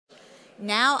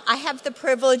Now I have the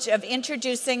privilege of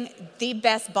introducing the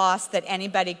best boss that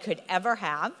anybody could ever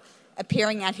have,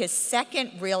 appearing at his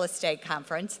second real estate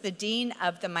conference, the Dean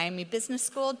of the Miami Business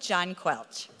School, John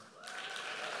Quelch.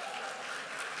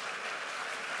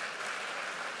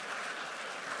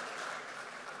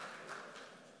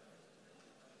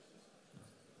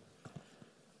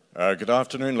 Good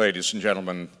afternoon, ladies and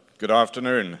gentlemen. Good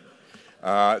afternoon.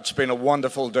 It's been a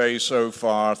wonderful day so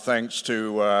far, thanks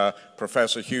to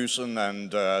Professor Hewson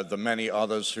and the many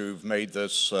others who've made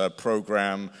this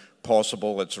program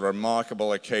possible. It's a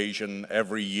remarkable occasion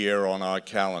every year on our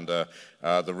calendar,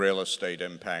 the Real Estate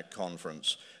Impact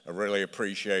Conference. I really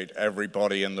appreciate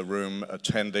everybody in the room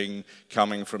attending,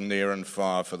 coming from near and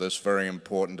far for this very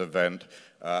important event.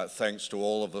 Thanks to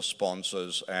all of the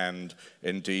sponsors and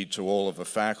indeed to all of the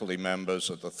faculty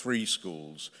members at the three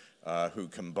schools who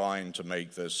combine to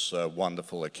make this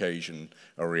wonderful occasion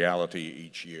a reality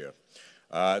each year.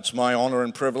 It's my honor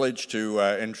and privilege to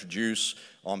introduce,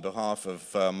 on behalf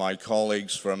of my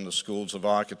colleagues from the Schools of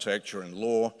Architecture and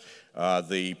Law,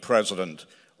 the president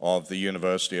of the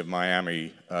University of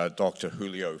Miami, Dr.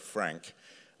 Julio Frank.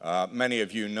 Many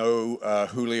of you know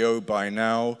Julio by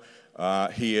now.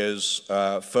 He is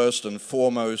first and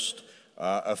foremost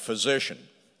a physician,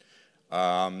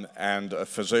 and a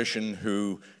physician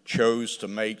who chose to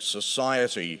make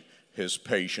society his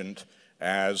patient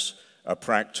as a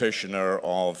practitioner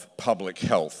of public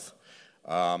health.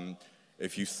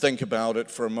 If you think about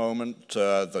it for a moment,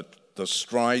 the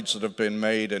strides that have been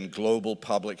made in global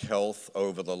public health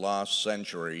over the last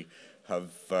century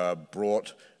have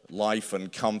brought life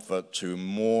and comfort to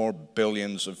more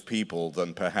billions of people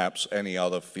than perhaps any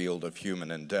other field of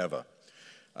human endeavor.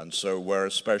 And so we're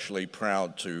especially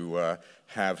proud to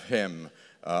have him,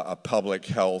 a public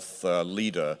health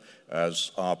leader,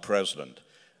 as our president.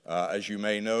 As you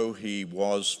may know, he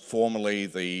was formerly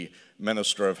the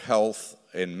Minister of Health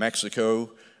in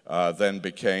Mexico, then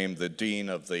became the Dean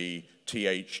of the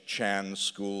T.H. Chan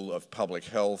School of Public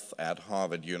Health at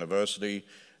Harvard University,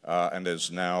 and is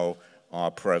now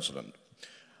our president.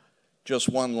 Just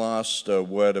one last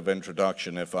word of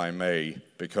introduction, if I may,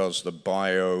 because the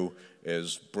bio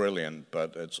is brilliant,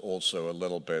 but it's also a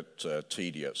little bit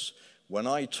tedious. When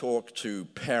I talk to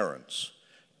parents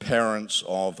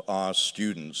of our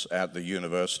students at the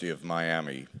University of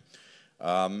Miami,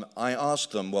 I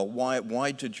ask them, well,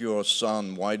 why did your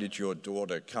son, why did your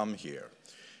daughter come here?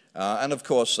 And of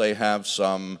course, they have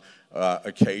some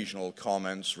occasional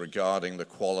comments regarding the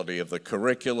quality of the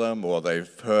curriculum, or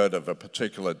they've heard of a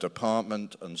particular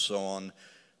department and so on.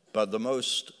 But the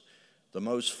most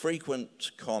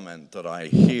frequent comment that I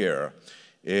hear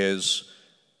is,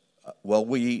 well,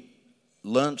 we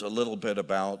learned a little bit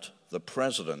about the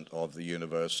president of the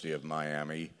University of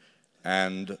Miami,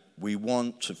 and we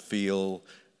want to feel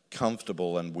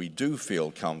comfortable, and we do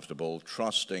feel comfortable,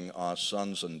 trusting our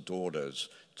sons and daughters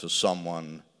to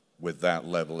someone with that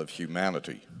level of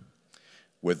humanity,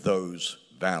 with those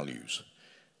values.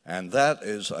 And that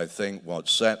is, I think, what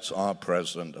sets our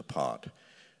president apart.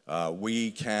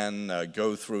 We can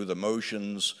go through the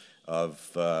motions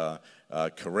of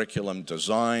curriculum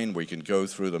design, we can go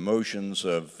through the motions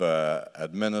of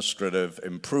administrative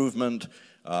improvement,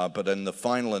 but in the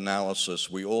final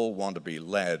analysis, we all want to be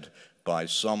led by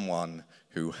someone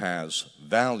who has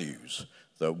values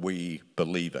that we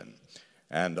believe in.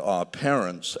 And our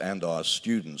parents and our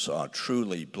students are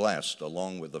truly blessed,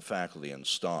 along with the faculty and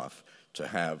staff, to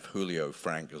have Julio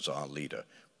Frank as our leader.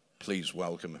 Please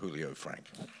welcome Julio Frank.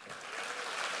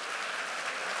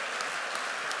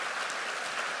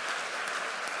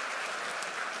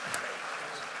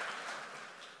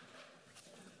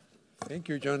 Thank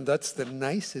you, John. That's the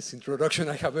nicest introduction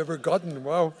I have ever gotten.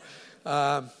 Wow.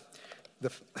 The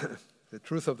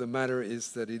truth of the matter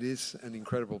is that it is an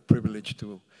incredible privilege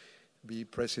to be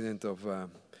president of a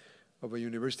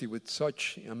university with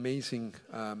such amazing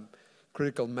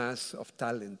critical mass of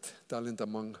talent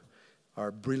among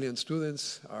our brilliant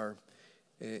students, our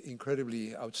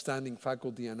incredibly outstanding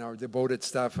faculty, and our devoted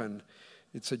staff. And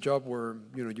it's a job where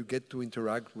you get to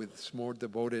interact with smart,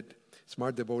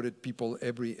 devoted people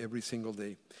every single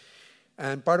day.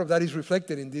 And part of that is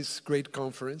reflected in this great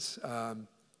conference.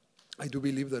 I do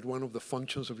believe that one of the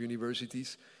functions of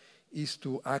universities is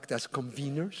to act as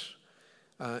conveners,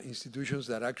 institutions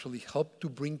that actually help to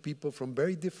bring people from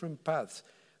very different paths,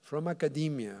 from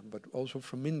academia, but also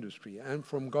from industry, and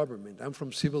from government, and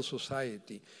from civil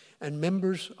society, and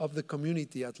members of the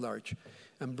community at large,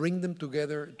 and bring them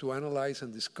together to analyze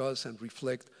and discuss and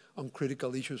reflect on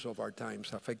critical issues of our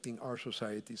times affecting our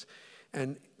societies.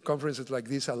 And conferences like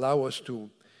this allow us to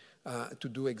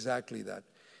do exactly that.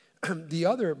 The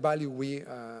other value we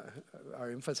are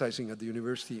emphasizing at the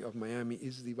University of Miami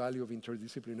is the value of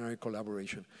interdisciplinary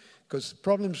collaboration, because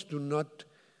problems do not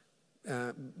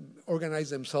organize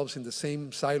themselves in the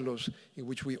same silos in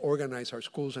which we organize our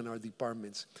schools and our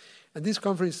departments. And this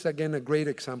conference is, again, a great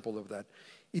example of that.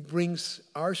 It brings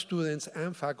our students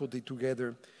and faculty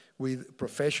together with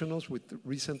professionals, with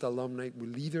recent alumni,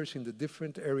 with leaders in the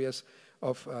different areas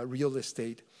of real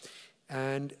estate.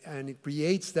 And it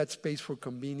creates that space for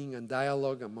convening and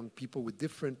dialogue among people with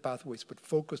different pathways, but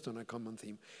focused on a common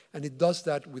theme. And it does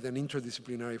that with an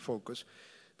interdisciplinary focus.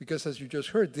 Because as you just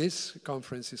heard, this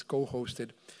conference is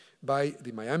co-hosted by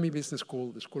the Miami Business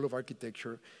School, the School of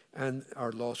Architecture, and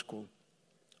our law school.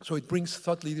 So it brings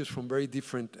thought leaders from very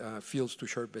different fields to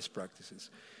share best practices.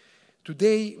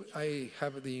 Today, I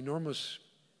have the enormous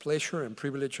pleasure and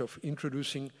privilege of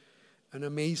introducing an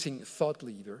amazing thought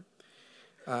leader,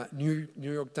 New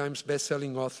York Times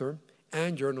best-selling author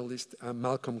and journalist,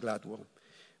 Malcolm Gladwell.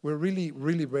 We're really,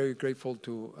 really very grateful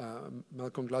to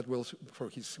Malcolm Gladwell for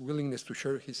his willingness to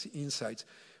share his insights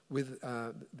with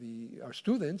our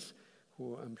students,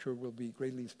 who I'm sure will be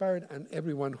greatly inspired, and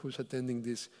everyone who's attending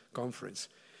this conference.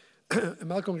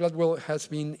 Malcolm Gladwell has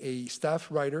been a staff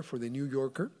writer for The New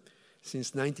Yorker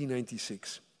since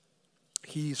 1996.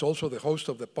 He is also the host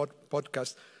of the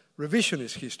podcast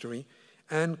Revisionist History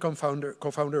and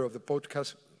co-founder of the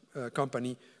podcast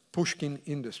company Pushkin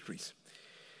Industries.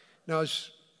 Now, as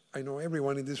I know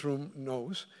everyone in this room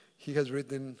knows, he has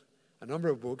written a number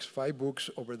of books, 5 books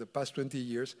over the past 20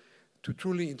 years, to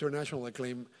truly international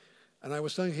acclaim. And I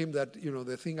was telling him that, you know,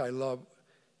 the thing I love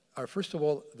are, first of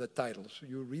all, the titles.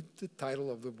 You read the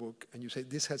title of the book and you say,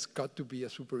 this has got to be a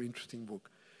super interesting book.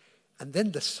 And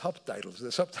then the subtitles.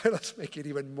 The subtitles make it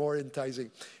even more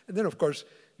enticing. And then, of course,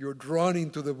 you're drawn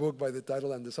into the book by the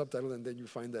title and the subtitle, and then you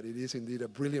find that it is indeed a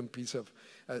brilliant piece of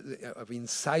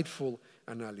insightful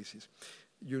analysis.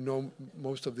 You know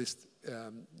most of these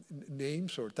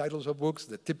names or titles of books: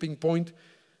 The Tipping Point,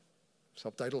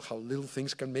 subtitle, How Little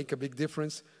Things Can Make a Big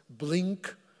Difference;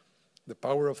 Blink, The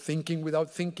Power of Thinking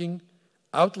Without Thinking;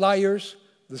 Outliers,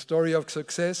 The Story of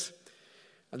Success;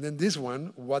 and then this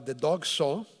one, What the Dog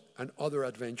Saw and Other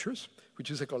Adventures,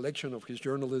 which is a collection of his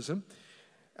journalism.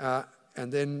 And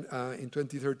then in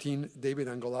 2013, David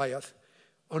and Goliath,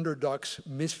 Underdogs,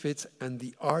 Misfits, and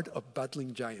the Art of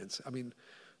Battling Giants. I mean,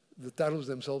 the titles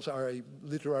themselves are a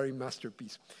literary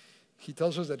masterpiece. He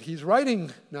tells us that he's writing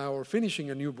now or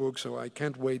finishing a new book, so I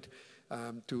can't wait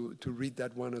to read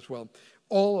that one as well.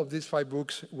 All of these 5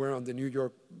 books were on the New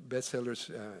York bestsellers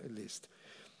list.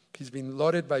 He's been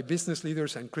lauded by business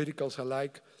leaders and criticals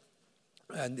alike,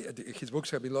 and his books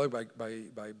have been lauded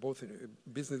by both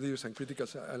business leaders and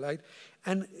criticals alike.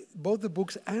 And both the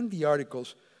books and the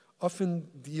articles often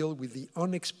deal with the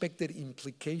unexpected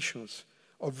implications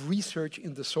of research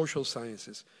in the social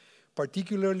sciences,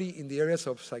 particularly in the areas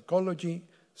of psychology,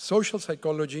 social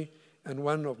psychology, and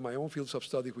one of my own fields of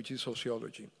study, which is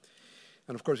sociology.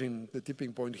 And of course, in The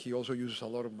Tipping Point, he also uses a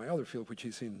lot of my other field, which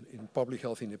is in public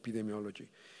health, in epidemiology.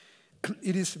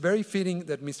 It is very fitting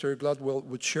that Mr. Gladwell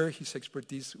would share his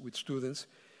expertise with students,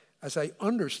 as I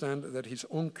understand that his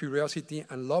own curiosity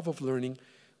and love of learning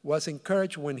was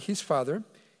encouraged when his father,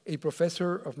 a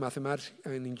professor of mathematics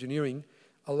and engineering,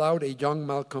 allowed a young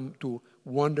Malcolm to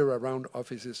wander around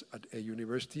offices at a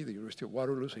university, the University of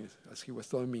Waterloo, as he was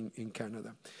telling me, in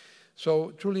Canada. So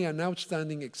truly an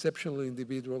outstanding, exceptional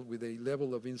individual with a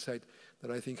level of insight that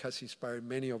I think has inspired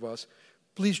many of us.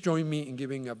 Please join me in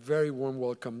giving a very warm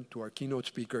welcome to our keynote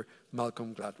speaker,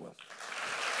 Malcolm Gladwell.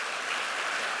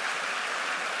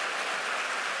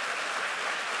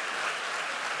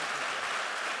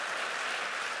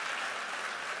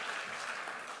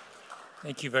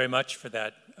 Thank you very much for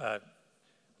that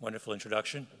wonderful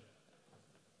introduction.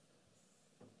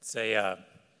 It's a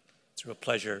real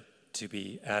pleasure to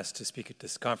be asked to speak at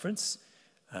this conference.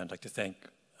 I'd like to thank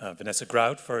Vanessa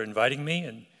Grout for inviting me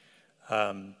and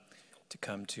to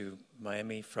come to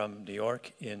Miami from New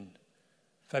York in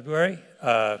February.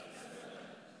 Not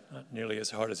nearly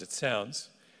as hard as it sounds.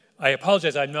 I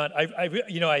apologize. I'm not.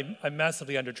 I'm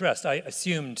massively underdressed. I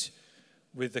assumed,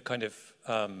 with the kind of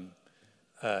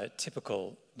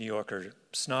typical New Yorker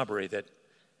snobbery, that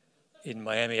in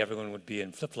Miami everyone would be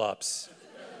in flip-flops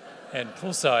and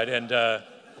poolside, and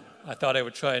I thought I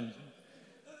would try and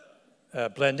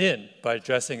blend in by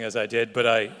dressing as I did, but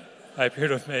I appear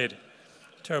to have made a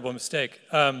terrible mistake.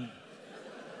 I'm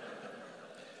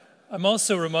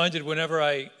also reminded whenever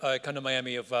I come to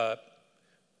Miami of, I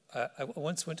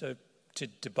once went to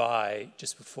Dubai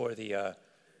just before the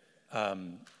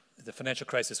financial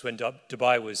crisis, when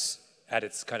Dubai was at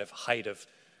its kind of height of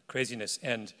craziness,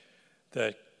 and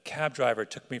the cab driver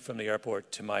took me from the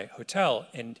airport to my hotel,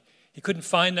 and he couldn't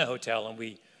find the hotel, and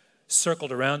we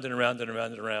circled around and around and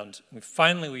around and around. And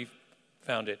we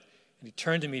found it, and he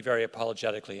turned to me very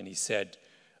apologetically, and he said,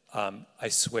 I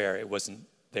swear it wasn't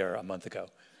there a month ago.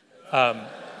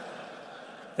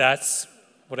 That's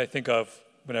what I think of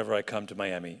whenever I come to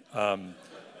Miami.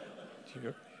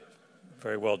 You're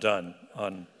very well done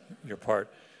on your part.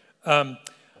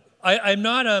 I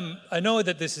know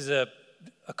that this is a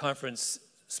conference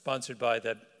sponsored by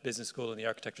the business school and the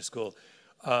architecture school,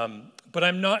 but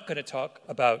I'm not going to talk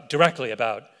directly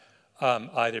about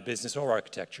either business or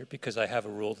architecture, because I have a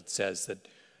rule that says that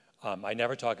I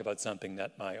never talk about something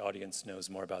that my audience knows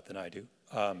more about than I do.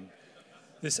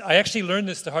 I actually learned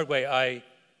this the hard way. I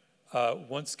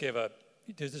once gave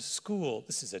there's a school,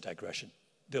 this is a digression,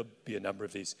 there'll be a number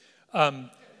of these.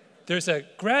 There's a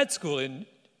grad school in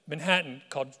Manhattan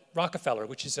called Rockefeller,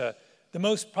 which is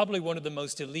probably one of the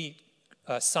most elite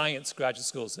science graduate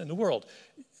schools in the world.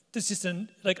 There's just an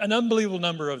unbelievable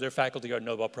number of their faculty are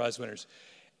Nobel Prize winners.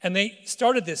 And they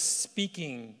started this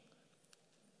speaking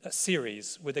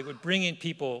series where they would bring in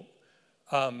people,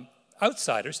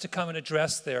 outsiders, to come and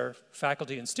address their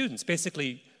faculty and students,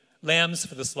 basically lambs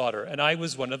for the slaughter. And I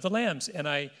was one of the lambs. And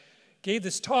I gave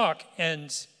this talk,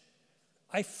 and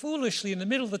I foolishly, in the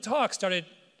middle of the talk, started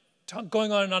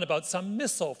going on and on about some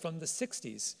missile from the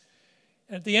 60s.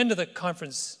 And at the end of the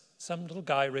conference, some little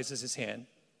guy raises his hand,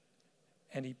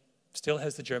 and he still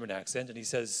has the German accent, and he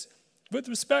says, with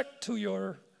respect to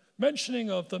your mentioning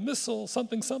of the missile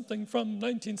something something from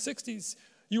 1960s,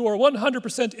 you are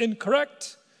 100%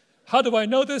 incorrect. How do I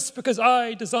know this? Because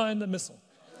I designed the missile.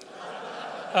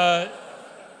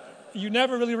 You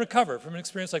never really recover from an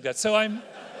experience like that. So I'm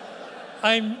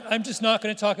just not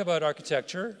going to talk about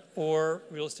architecture or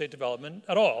real estate development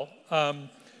at all. I'm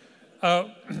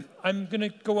going to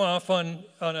go off on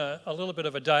a little bit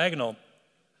of a diagonal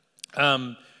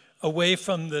away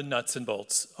from the nuts and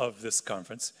bolts of this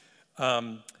conference.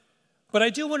 But I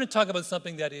do want to talk about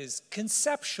something that is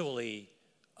conceptually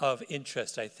of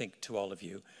interest, I think, to all of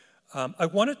you. I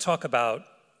want to talk about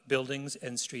buildings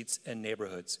and streets and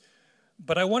neighborhoods,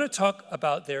 but I want to talk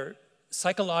about their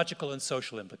psychological and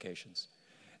social implications.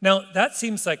 Now, that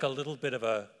seems like a little bit of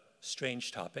a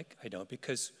strange topic, I know,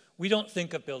 because we don't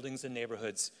think of buildings and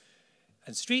neighborhoods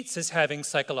and streets as having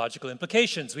psychological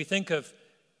implications. We think of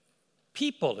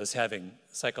people as having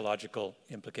psychological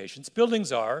implications.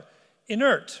 Buildings are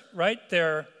inert, right?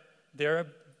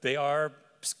 They are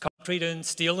concrete and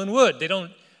steel and wood. They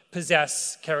don't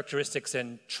possess characteristics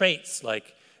and traits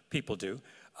like people do.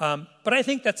 But I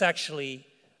think that's actually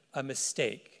a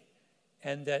mistake,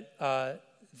 and that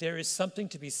there is something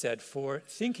to be said for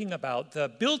thinking about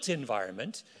the built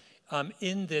environment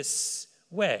in this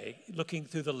way, looking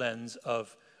through the lens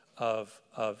of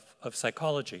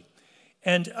psychology.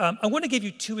 And I want to give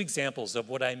you two examples of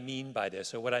what I mean by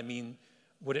this, or what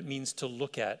it means to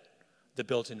look at the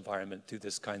built environment through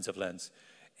this kinds of lens.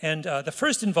 And the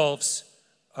first involves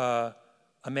a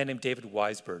man named David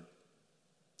Weisberg.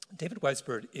 David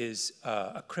Weisberg is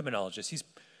a criminologist. He's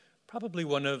probably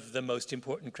one of the most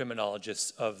important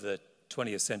criminologists of the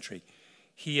 20th century.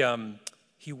 He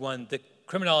won, the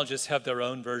criminologists have their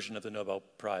own version of the Nobel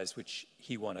Prize, which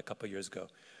he won a couple years ago.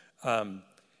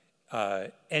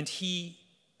 And he,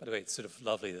 by the way, it's sort of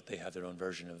lovely that they have their own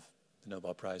version of the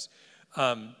Nobel Prize.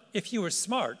 If you were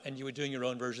smart and you were doing your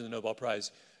own version of the Nobel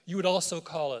Prize, you would also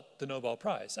call it the Nobel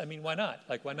Prize. I mean, why not?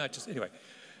 Like, why not just, anyway,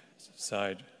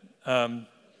 side.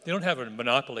 They don't have a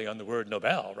monopoly on the word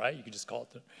Nobel, right? You can just call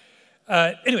it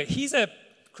the... Anyway, he's a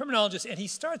criminologist, and he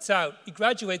starts out, he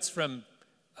graduates from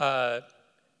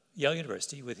Yale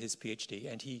University with his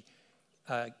PhD, and he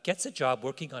gets a job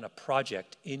working on a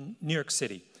project in New York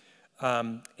City.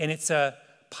 And it's a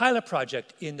pilot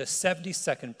project in the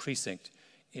 72nd precinct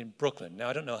in Brooklyn. Now,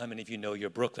 I don't know how many of you know your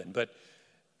Brooklyn, but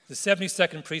the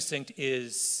 72nd precinct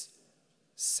is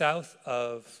south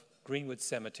of Greenwood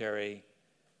Cemetery,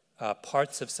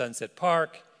 parts of Sunset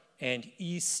Park, and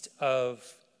east of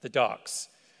the docks.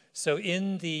 So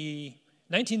in the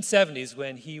 1970s,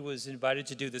 when he was invited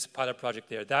to do this pilot project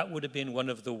there, that would have been one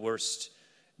of the worst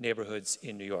neighborhoods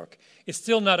in New York. It's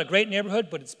still not a great neighborhood,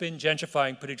 but it's been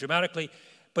gentrifying pretty dramatically.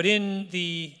 But in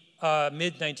the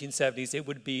mid-1970s, it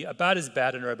would be about as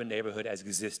bad an urban neighborhood as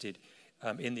existed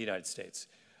in the United States.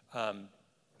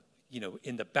 You know,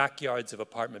 in the backyards of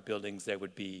apartment buildings, there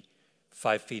would be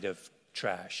 5 feet of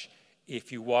trash.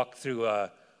 If you walk through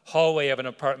a hallway of an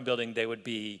apartment building, there would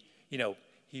be, you know,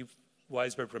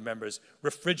 Weisberg remembers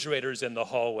refrigerators in the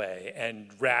hallway and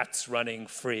rats running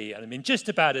free. I mean, just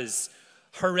about as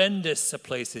horrendous a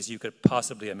place as you could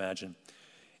possibly imagine.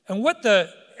 And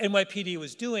NYPD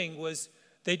was doing was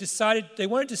they decided they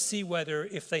wanted to see whether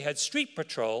if they had street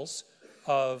patrols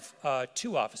of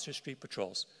 2 officers, street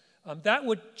patrols, that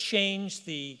would change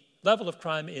the level of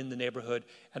crime in the neighborhood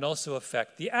and also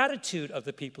affect the attitude of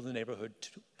the people in the neighborhood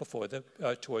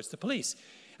towards the police.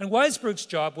 And Weisberg's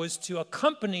job was to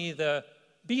accompany the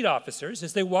beat officers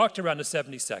as they walked around the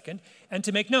 72nd and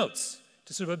to make notes,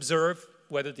 to sort of observe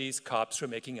whether these cops were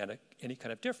making any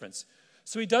kind of difference.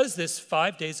 So he does this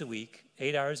 5 days a week,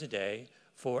 8 hours a day,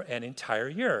 for an entire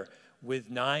year with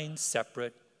 9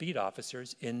 separate beat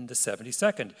officers in the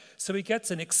 72nd. So he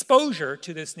gets an exposure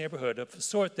to this neighborhood of the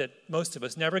sort that most of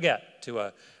us never get to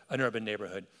an urban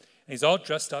neighborhood. And he's all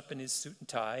dressed up in his suit and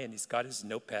tie, and he's got his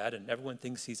notepad, and everyone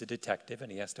thinks he's a detective,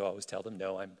 and he has to always tell them,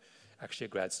 no, I'm actually a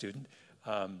grad student.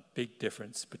 Big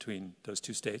difference between those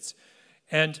 2 states.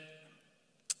 And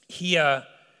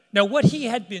now what he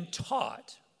had been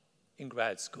taught in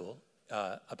grad school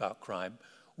about crime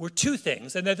were 2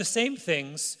 things, and they're the same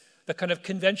things, the kind of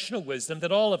conventional wisdom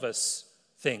that all of us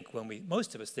think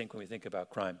most of us think when we think about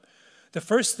crime. The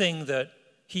first thing that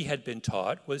he had been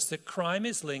taught was that crime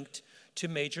is linked to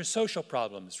major social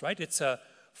problems, right? It's a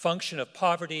function of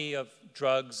poverty, of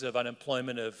drugs, of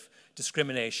unemployment, of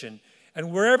discrimination.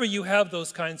 And wherever you have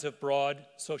those kinds of broad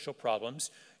social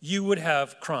problems, you would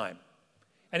have crime.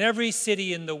 And every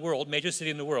city in the world, major city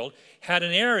in the world, had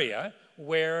an area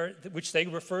which they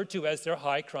referred to as their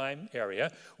high crime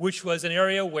area, which was an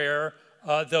area where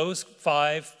those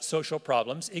 5 social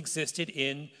problems existed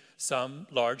in some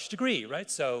large degree, right?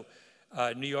 So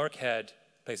New York had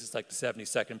places like the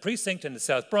 72nd Precinct in the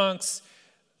South Bronx,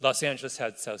 Los Angeles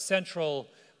had South Central,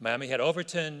 Miami had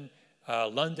Overton,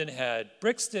 London had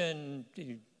Brixton,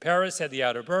 Paris had the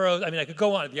outer boroughs. I mean, I could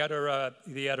go on, the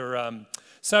outer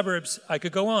suburbs, I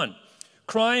could go on.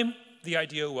 Crime, the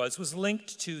idea was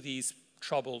linked to these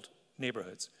troubled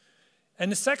neighborhoods.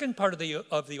 And the second part of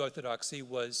the orthodoxy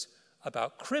was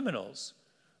about criminals.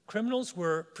 Criminals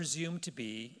were presumed to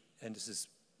be, and this is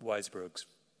Weisberg's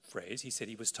phrase, he said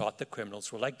he was taught that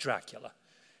criminals were like Dracula.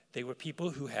 They were people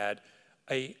who had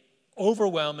an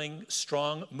overwhelming,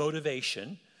 strong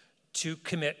motivation to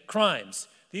commit crimes.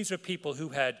 These were people who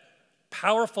had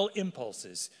powerful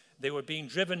impulses. They were being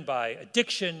driven by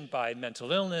addiction, by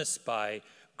mental illness, by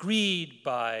greed,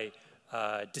 by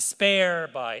despair,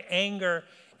 by anger,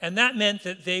 and that meant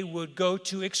that they would go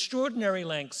to extraordinary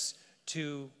lengths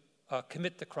to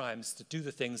commit the crimes, to do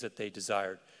the things that they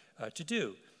desired to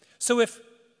do. So if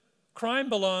crime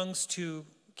belongs to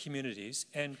communities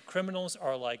and criminals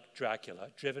are like Dracula,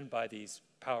 driven by these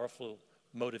powerful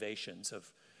motivations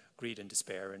of greed and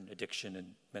despair and addiction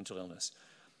and mental illness,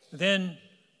 then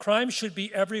crime should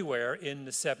be everywhere in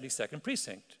the 72nd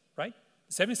Precinct, right?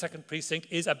 The 72nd Precinct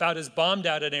is about as bombed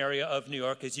out an area of New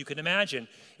York as you can imagine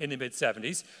in the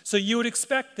mid-70s. So you would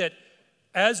expect that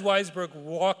as Weisberg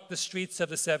walked the streets of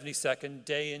the 72nd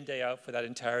day in, day out for that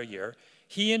entire year,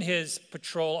 he and his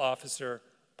patrol officer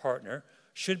partner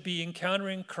should be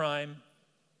encountering crime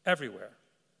everywhere,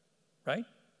 right?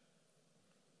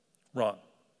 Wrong.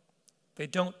 They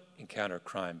don't encounter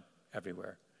crime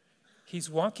everywhere. He's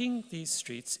walking these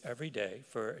streets every day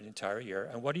for an entire year,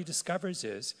 and what he discovers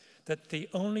is that the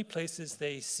only places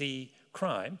they see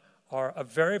crime are a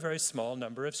very, very small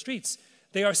number of streets.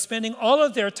 They are spending all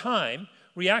of their time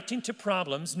reacting to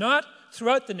problems, not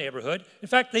throughout the neighborhood. In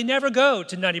fact, they never go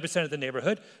to 90% of the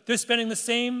neighborhood. They're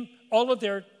spending all of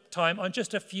their time on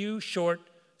just a few short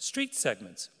street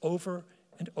segments over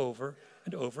and over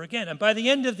and over again. And by the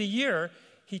end of the year,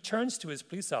 he turns to his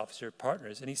police officer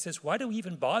partners and he says, why do we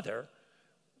even bother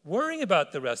worrying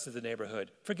about the rest of the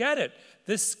neighborhood? Forget it.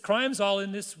 This crime's all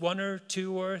in this 1 or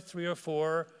 2 or 3 or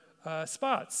 4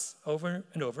 spots over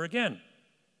and over again.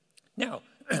 Now,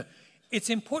 it's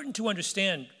important to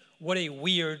understand what a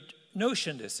weird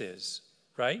notion this is,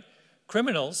 right?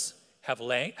 Criminals have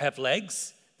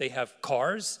legs, they have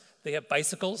cars, they have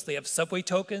bicycles, they have subway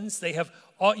tokens, they have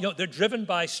all, they're driven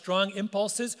by strong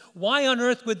impulses. Why on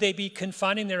earth would they be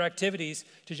confining their activities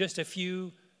to just a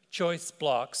few choice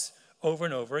blocks over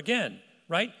and over again,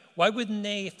 right? Why wouldn't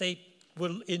they, if they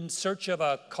were in search of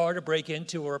a car to break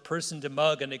into or a person to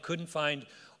mug and they couldn't find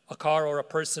a car or a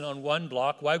person on one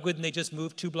block, why wouldn't they just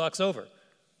move 2 blocks over?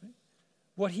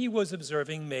 What he was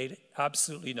observing made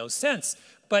absolutely no sense.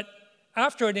 But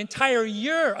after an entire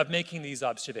year of making these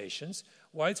observations,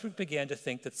 Weisberg began to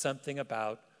think that something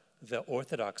about the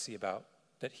orthodoxy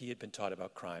that he had been taught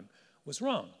about crime was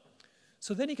wrong.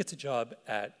 So then he gets a job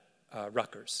at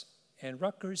Rutgers. And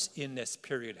Rutgers in this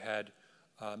period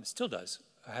still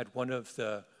had one of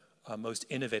the most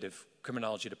innovative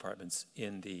criminology departments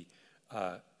in the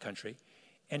country.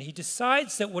 And he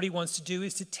decides that what he wants to do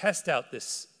is to test out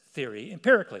this theory,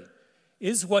 empirically.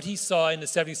 Is what he saw in the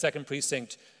 72nd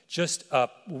precinct just a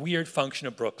weird function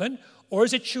of Brooklyn, or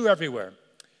is it true everywhere?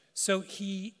 So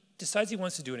he decides he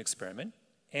wants to do an experiment,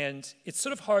 and it's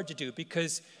sort of hard to do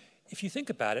because if you think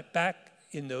about it, back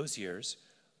in those years,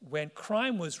 when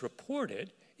crime was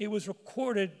reported, it was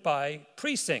recorded by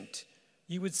precinct.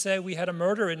 You would say we had a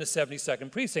murder in the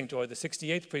 72nd precinct or the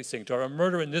 68th precinct or a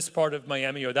murder in this part of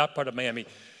Miami or that part of Miami.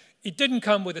 It didn't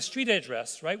come with a street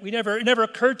address, right? It never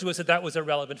occurred to us that that was a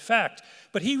relevant fact.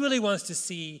 But he really wants to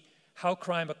see how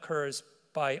crime occurs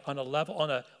on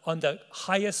the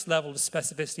highest level of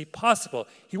specificity possible.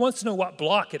 He wants to know what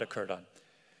block it occurred on.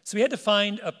 So he had to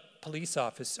find a police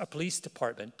office, a police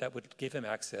department that would give him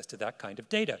access to that kind of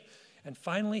data. And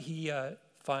finally, he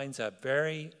finds a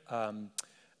very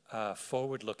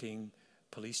forward-looking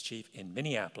police chief in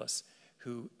Minneapolis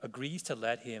who agrees to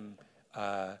let him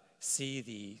see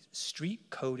the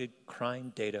street-coded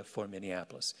crime data for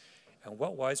Minneapolis. And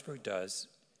what Weisberg does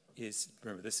is,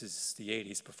 remember, this is the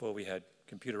 80s, before we had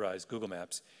computerized Google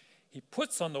Maps. He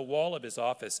puts on the wall of his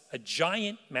office a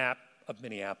giant map of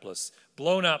Minneapolis,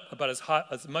 blown up about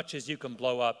as much as you can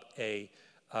blow up a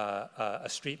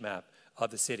street map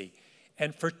of the city.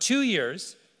 And for 2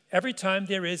 years, every time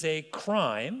there is a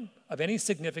crime of any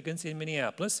significance in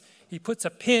Minneapolis, he puts a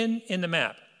pin in the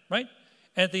map, right?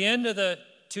 And at the end of the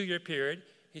 2-year period,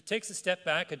 he takes a step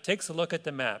back and takes a look at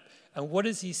the map. And what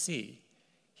does he see?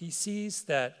 He sees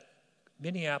that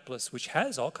Minneapolis, which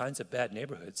has all kinds of bad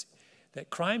neighborhoods, that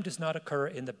crime does not occur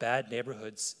in the bad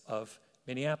neighborhoods of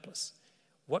Minneapolis.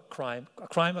 Crime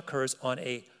occurs on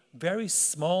a very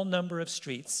small number of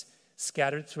streets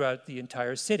scattered throughout the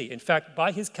entire city. In fact,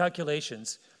 by his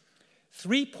calculations,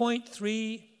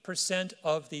 3.3%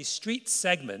 of the street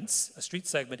segments, a street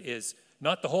segment is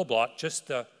not the whole block, just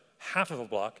the half of a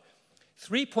block,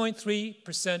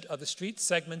 3.3% of the street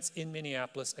segments in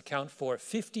Minneapolis account for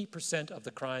 50% of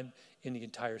the crime in the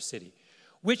entire city,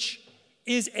 which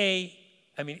is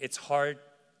it's hard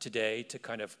today to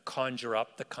kind of conjure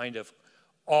up the kind of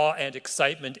awe and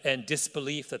excitement and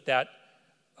disbelief that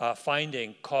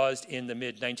finding caused in the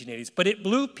mid-1980s, but it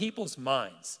blew people's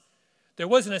minds. There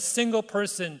wasn't a single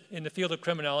person in the field of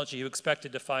criminology who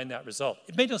expected to find that result.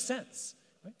 It made no sense.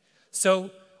 Right? So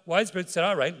Weisberg said,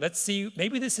 all right, let's see,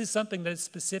 maybe this is something that is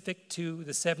specific to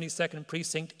the 72nd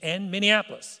precinct and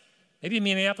Minneapolis. Maybe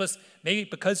Minneapolis, maybe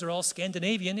because they're all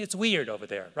Scandinavian, it's weird over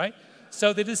there, right?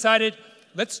 So they decided,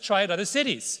 let's try it other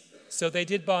cities. So they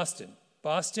did Boston.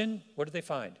 Boston, what did they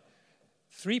find?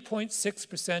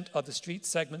 3.6% of the street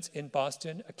segments in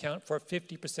Boston account for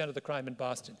 50% of the crime in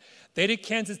Boston. They did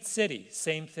Kansas City,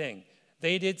 same thing.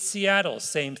 They did Seattle,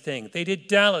 same thing. They did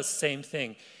Dallas, same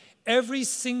thing. Every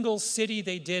single city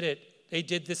they did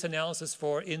this analysis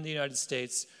for in the United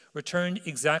States returned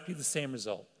exactly the same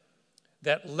result,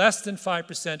 that less than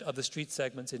 5% of the street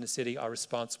segments in the city are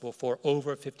responsible for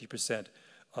over 50%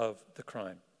 of the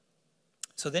crime.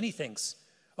 So then he thinks,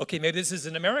 okay, maybe this is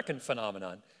an American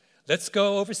phenomenon. Let's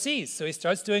go overseas. So he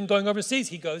starts going overseas.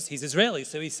 He's Israeli,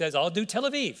 so he says, I'll do Tel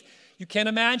Aviv. You can't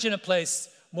imagine a place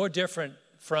more different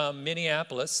from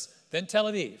Minneapolis than Tel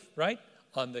Aviv, right?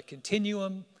 On the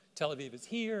continuum, Tel Aviv is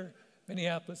here,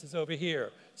 Minneapolis is over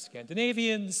here.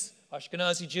 Scandinavians,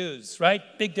 Ashkenazi Jews, right?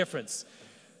 Big difference.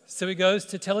 So he goes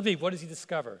to Tel Aviv. What does he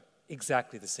discover?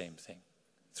 Exactly the same thing.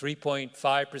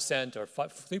 3.5% or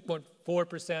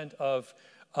 3.4%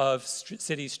 of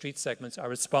city street segments are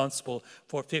responsible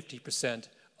for 50%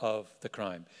 of the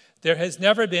crime. There has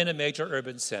never been a major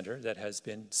urban center that has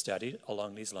been studied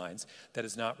along these lines that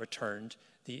has not returned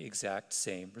the exact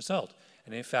same result.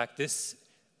 And in fact, this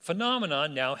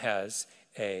phenomenon now has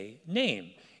a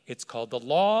name. It's called the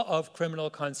law of criminal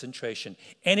concentration.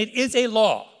 And it is a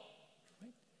law.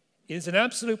 It is an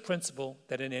absolute principle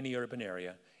that in any urban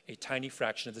area, a tiny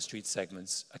fraction of the street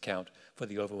segments account for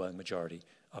the overwhelming majority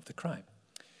of the crime.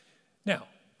 Now,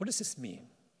 what does this mean,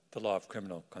 the law of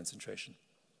criminal concentration?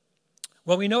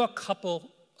 Well, we know a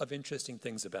couple of interesting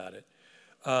things about it.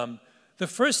 The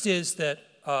first is that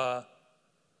the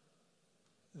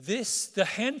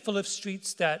handful of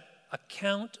streets that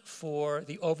account for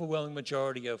the overwhelming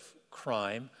majority of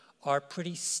crime are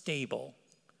pretty stable.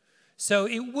 So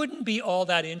it wouldn't be all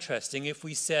that interesting if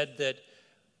we said that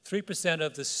 3%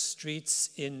 of the streets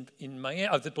in Miami,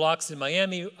 of the blocks in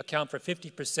Miami account for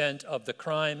 50% of the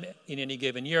crime in any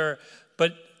given year,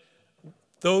 but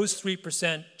those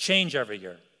 3% change every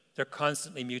year. They're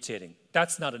constantly mutating.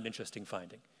 That's not an interesting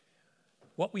finding.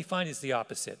 What we find is the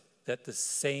opposite, that the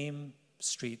same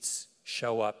streets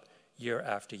show up year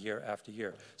after year after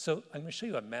year. So I'm going to show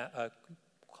you a map. Can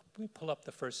we pull up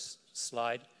the first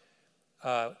slide?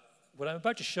 What I'm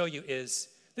about to show you is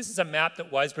this is a map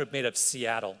that Weisberg made of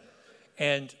Seattle.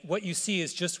 And what you see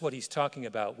is just what he's talking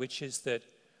about, which is that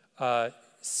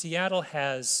Seattle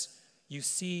has, you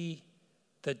see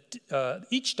that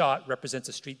each dot represents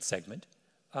a street segment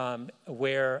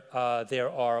where there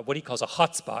are what he calls a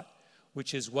hotspot,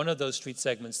 which is one of those street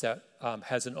segments that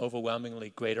has an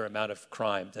overwhelmingly greater amount of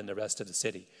crime than the rest of the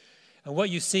city. And what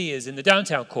you see is in the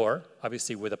downtown core,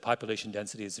 obviously where the population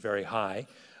density is very high,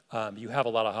 you have a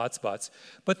lot of hotspots.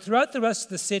 But throughout the rest of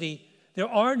the city, there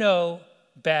are no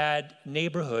bad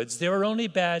neighborhoods. There are only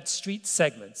bad street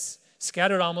segments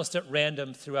scattered almost at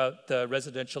random throughout the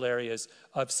residential areas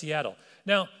of Seattle.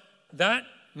 Now, that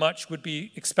much would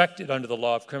be expected under the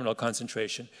law of criminal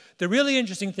concentration. The really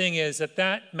interesting thing is that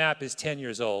that map is 10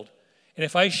 years old. And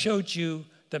if I showed you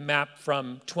the map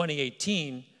from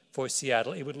 2018 for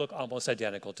Seattle, it would look almost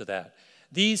identical to that.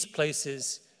 These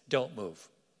places don't move,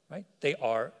 right? They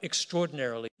are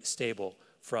extraordinarily stable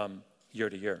from year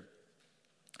to year.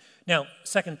 Now,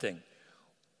 second thing,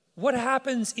 what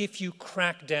happens if you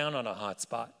crack down on a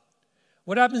hotspot?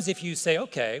 What happens if you say,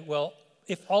 okay, well,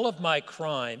 if all of my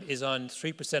crime is on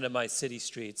 3% of my city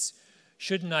streets,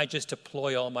 shouldn't I just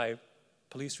deploy all my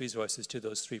police resources to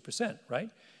those 3%, right?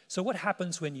 So what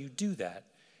happens when you do that?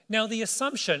 Now, the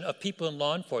assumption of people in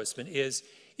law enforcement is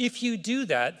if you do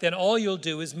that, then all you'll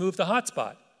do is move the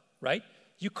hotspot, right?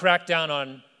 You crack down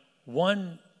on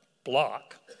one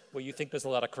block where you think there's a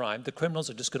lot of crime, the criminals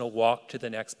are just going to walk to the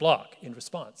next block in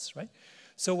response, right?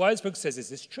 So Weisberg says, is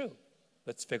this true?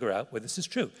 Let's figure out whether this is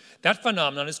true. That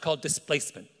phenomenon is called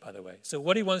displacement, by the way. So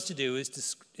what he wants to do is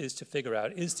to figure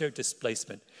out, is there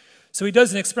displacement? So he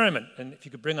does an experiment, and if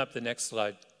you could bring up the next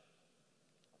slide.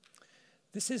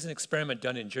 This is an experiment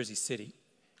done in Jersey City,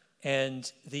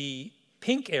 and the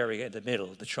pink area in the middle,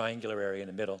 the triangular area in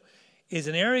the middle, is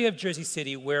an area of Jersey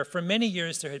City where for many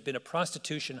years there had been a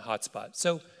prostitution hotspot.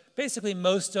 So basically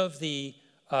most of the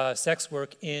sex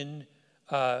work in,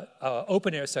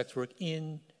 open-air sex work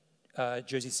in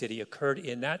Jersey City occurred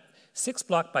in that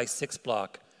 6-block by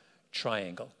 6-block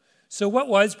triangle. So what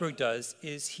Weisberg does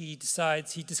is he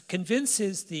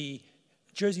convinces the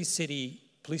Jersey City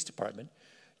Police Department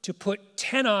to put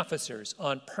 10 officers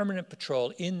on permanent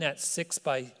patrol in that 6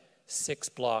 by 6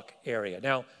 block area.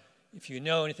 Now, if you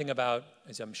know anything about,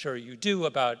 as I'm sure you do,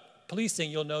 about policing,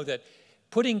 you'll know that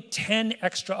putting 10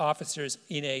 extra officers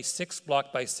in a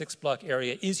 6-block by 6-block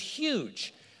area is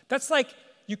huge. That's like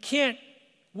you can't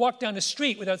walk down the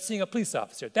street without seeing a police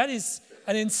officer. That is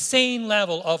an insane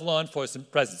level of law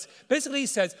enforcement presence. Basically, he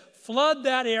says, flood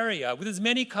that area with as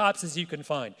many cops as you can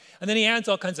find. And then he adds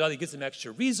all kinds of other, he gives them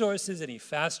extra resources, and he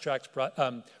fast-tracks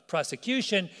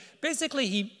prosecution. Basically,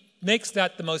 he makes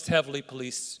that the most heavily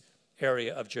policed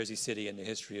area of Jersey City in the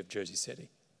history of Jersey City.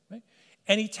 Right?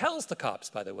 And he tells the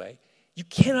cops, by the way, you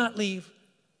cannot leave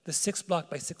the 6-block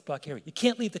by 6-block area. You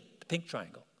can't leave the pink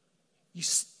triangle. You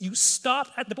stop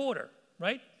at the border,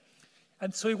 right?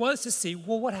 And so he wants to see,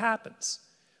 well, what happens?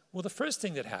 Well, the first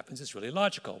thing that happens is really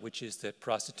logical, which is that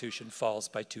prostitution falls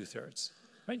by 2/3,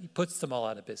 right? He puts them all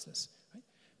out of business. Right?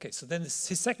 Okay, so then his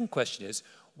second question is,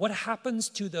 what happens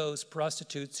to those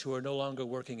prostitutes who are no longer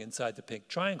working inside the pink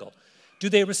triangle? Do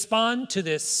they respond to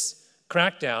this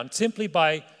crackdown simply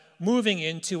by moving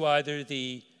into either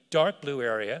the dark blue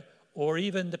area or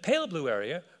even the pale blue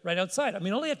area right outside? I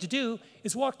mean, all they have to do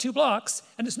is walk 2 blocks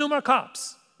and there's no more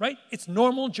cops, right? It's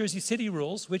normal Jersey City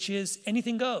rules, which is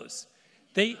anything goes.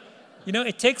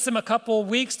 It takes them a couple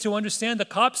weeks to understand the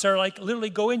cops are like literally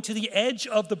going to the edge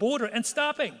of the border and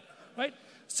stopping, right?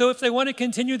 So if they want to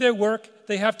continue their work,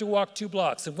 they have to walk 2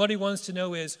 blocks. And what he wants to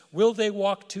know is, will they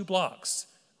walk 2 blocks,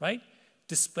 right?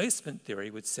 Displacement theory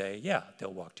would say, yeah,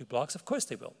 they'll walk 2 blocks. Of course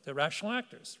they will. They're rational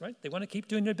actors, right? They want to keep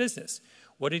doing their business.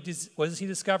 What does he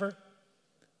discover?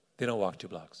 They don't walk 2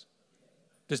 blocks.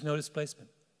 There's no displacement.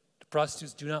 The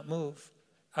prostitutes do not move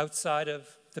outside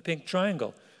of the pink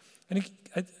triangle. And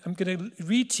I'm going to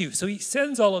read to you. So he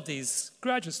sends all of these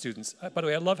graduate students. By the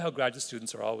way, I love how graduate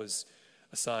students are always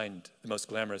assigned the most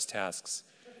glamorous tasks.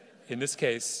 In this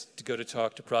case, to go to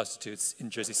talk to prostitutes in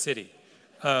Jersey City.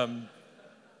 And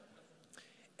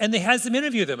they has them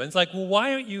interview them. And it's like, well, what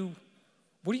are you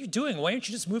doing? Why aren't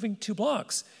you just moving 2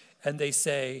 blocks? And they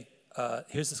say,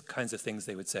 here's the kinds of things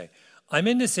they would say. I'm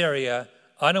in this area.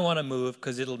 I don't want to move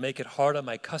because it'll make it hard on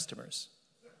my customers.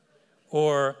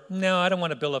 Or, no, I don't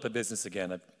want to build up a business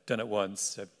again. I've done it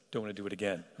once. I don't want to do it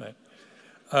again.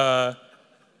 Right?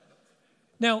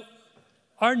 Now,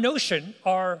 our notion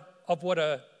of what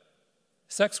a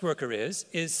sex worker is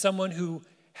someone who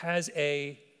has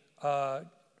a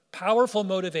powerful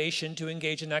motivation to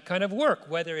engage in that kind of work,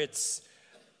 whether it's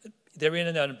they're in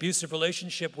an abusive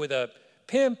relationship with a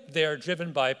pimp, they're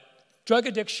driven by drug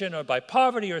addiction or by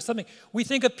poverty or something, we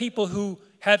think of people who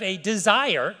have a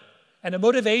desire and a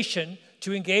motivation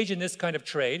to engage in this kind of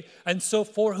trade, and so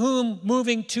for whom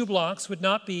moving 2 blocks would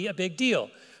not be a big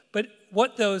deal. But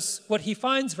what he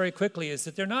finds very quickly is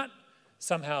that they're not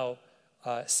somehow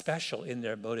special in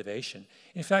their motivation.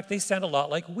 In fact, they sound a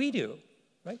lot like we do,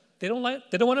 right? They don't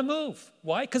want to move.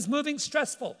 Why? Because moving's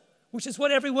stressful, which is what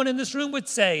everyone in this room would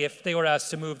say if they were asked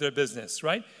to move their business,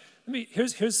 right? I'm going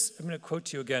to quote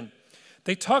to you again.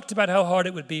 They talked about how hard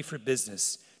it would be for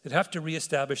business. They'd have to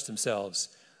reestablish themselves.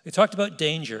 They talked about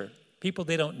danger, people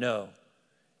they don't know.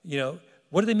 You know,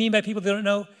 what do they mean by people they don't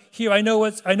know? Here I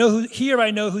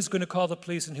know who's going to call the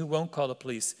police and who won't call the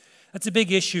police. That's a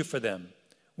big issue for them.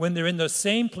 When they're in the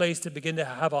same place to begin to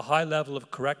have a high level of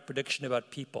correct prediction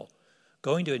about people.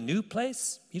 Going to a new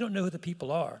place, you don't know who the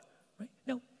people are. Right?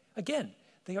 No, again,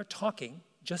 they are talking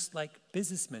just like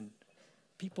businessmen,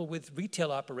 people with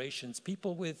retail operations,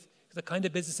 people with the kind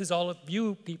of businesses all of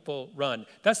you people run.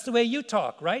 That's the way you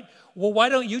talk, right? Well, why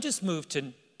don't you just move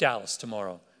to Dallas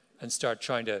tomorrow and start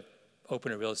trying to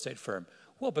open a real estate firm?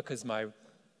 Well, because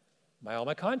all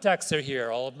my contacts are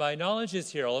here, all of my knowledge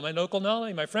is here, all of my local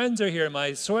knowledge, my friends are here,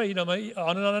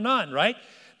 on and on, right?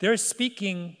 They're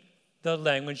speaking the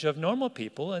language of normal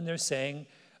people, and they're saying,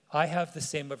 I have the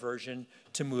same aversion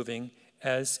to moving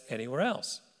as anywhere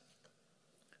else.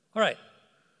 All right,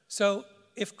 so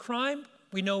if crime,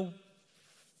 we know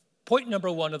point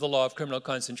number 1 of the law of criminal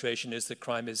concentration is that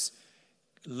crime is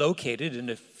located in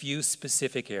a few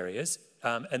specific areas,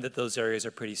 and that those areas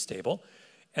are pretty stable.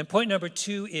 And point number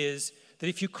 2 is that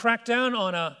if you crack down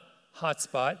on a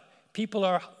hotspot,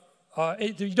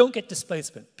 you don't get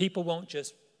displacement. People won't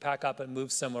just pack up and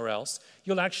move somewhere else.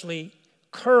 You'll actually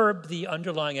curb the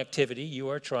underlying activity you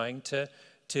are trying to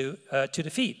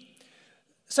defeat.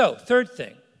 So, third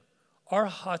thing, are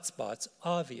hotspots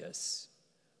obvious?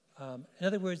 In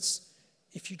other words,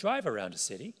 if you drive around a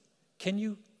city, can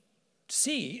you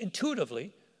see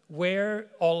intuitively where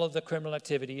all of the criminal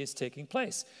activity is taking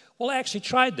place? Well, I actually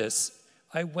tried this.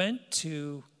 I went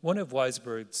to one of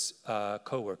Weisberg's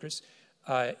co-workers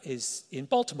is in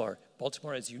Baltimore.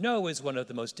 Baltimore, as you know, is one of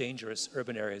the most dangerous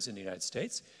urban areas in the United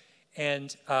States.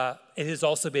 And it has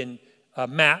also been,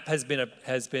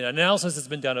 analysis has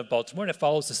been done of Baltimore, and it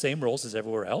follows the same rules as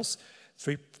everywhere else.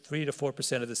 3 to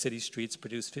 4% of the city's streets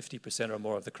produce 50% or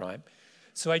more of the crime.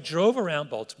 So I drove around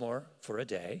Baltimore for a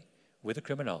day with a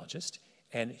criminologist,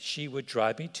 and she would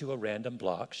drive me to a random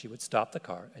block. She would stop the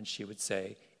car, and she would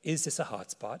say, is this a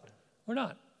hotspot or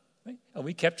not? Right? And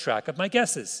we kept track of my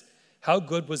guesses. How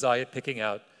good was I at picking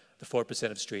out the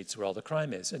 4% of streets where all the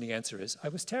crime is? And the answer is, I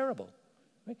was terrible.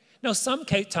 Right? Now, some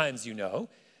times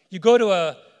you go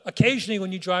to occasionally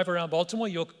when you drive around Baltimore,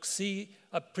 you'll see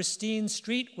a pristine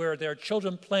street where there are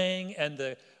children playing, and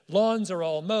the lawns are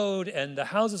all mowed, and the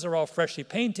houses are all freshly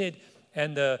painted,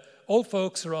 and the old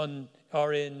folks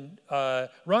are in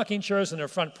rocking chairs on their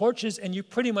front porches, and you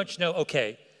pretty much know,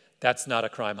 okay, that's not a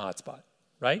crime hotspot,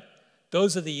 right?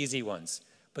 Those are the easy ones.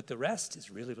 But the rest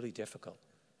is really, really difficult.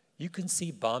 You can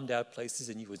see bombed out places,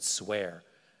 and you would swear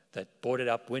that boarded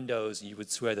up windows, and you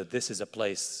would swear that this is a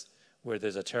place where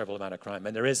there's a terrible amount of crime,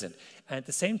 and there isn't. And at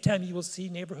the same time, you will see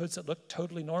neighborhoods that look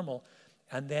totally normal,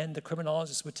 and then the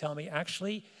criminologist would tell me,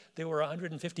 actually, there were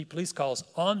 150 police calls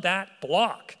on that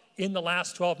block in the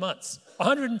last 12 months.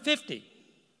 150,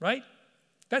 right?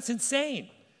 That's insane.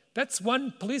 That's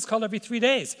one police call every 3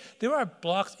 days. There are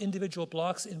individual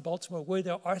blocks in Baltimore where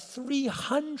there are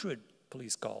 300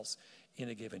 police calls in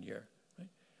a given year. Right?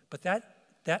 But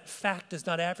that fact does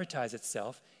not advertise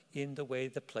itself in the way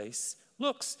the place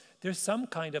looks. There's some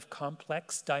kind of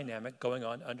complex dynamic going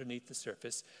on underneath the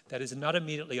surface that is not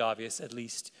immediately obvious, at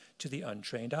least to the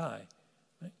untrained eye.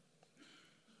 Right?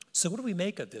 So what do we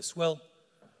make of this? Well,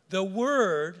 the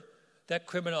word that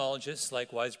criminologists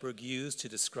like Weisberg use to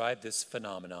describe this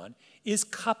phenomenon is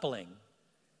coupling.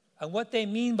 And what they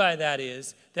mean by that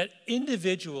is that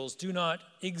individuals do not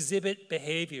exhibit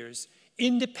behaviors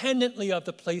independently of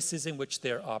the places in which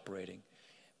they're operating.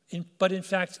 But in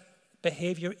fact,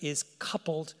 behavior is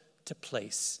coupled to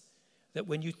place. That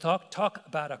when you talk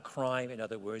about a crime, in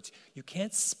other words, you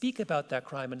can't speak about that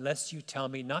crime unless you tell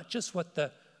me not just what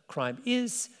the crime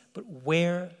is, but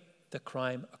where the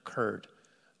crime occurred.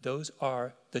 Those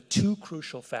are the 2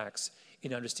 crucial facts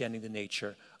in understanding the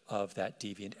nature of that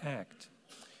deviant act.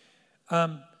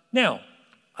 Now,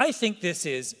 I think this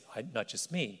is, not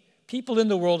just me, people in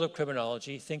the world of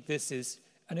criminology think this is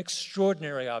an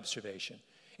extraordinary observation.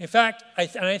 In fact,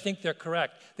 I think they're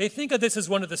correct. They think of this as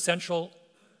one of the central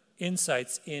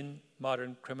insights in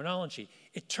modern criminology.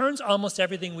 It turns almost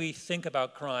everything we think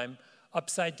about crime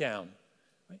upside down.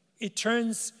 Right? It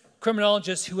turns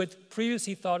criminologists who had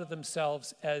previously thought of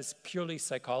themselves as purely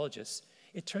psychologists,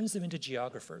 it turns them into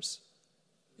geographers.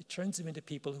 It turns them into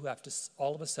people who have to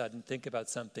all of a sudden think about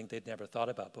something they'd never thought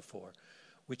about before,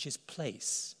 which is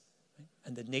place, right?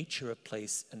 And the nature of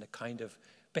place and the kind of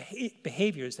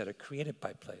behaviors that are created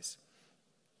by place.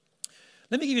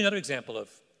 Let me give you another example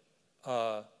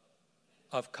of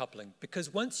coupling,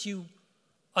 because once you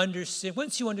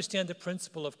understand the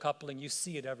principle of coupling, you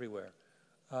see it everywhere.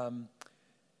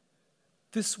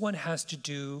 This one has to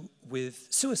do with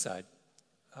suicide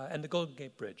and the Golden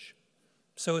Gate Bridge.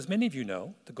 So as many of you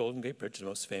know, the Golden Gate Bridge, the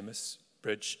most famous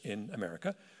bridge in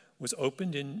America, was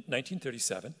opened in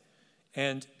 1937.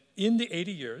 And in the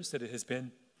 80 years that it has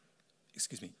been,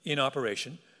 in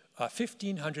operation,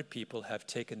 1,500 people have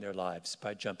taken their lives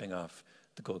by jumping off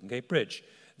the Golden Gate Bridge.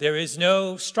 There is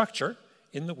no structure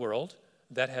in the world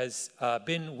that has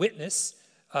been witness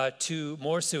to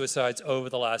more suicides over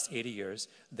the last 80 years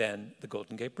than the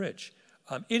Golden Gate Bridge.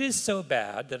 It is so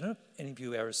bad that I don't know if any of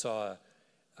you ever saw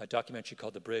a documentary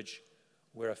called The Bridge,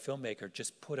 where a filmmaker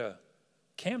just put a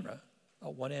camera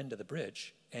at one end of the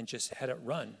bridge and just had it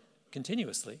run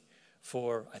continuously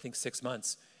for, I think, 6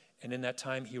 months. And in that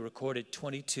time, he recorded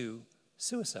 22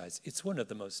 suicides. It's one of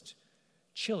the most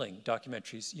chilling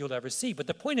documentaries you'll ever see. But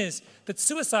the point is that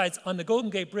suicides on the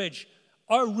Golden Gate Bridge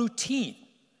are routine.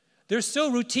 They're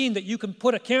so routine that you can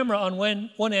put a camera on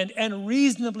one end and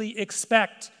reasonably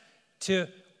expect to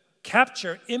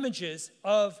capture images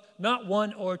of not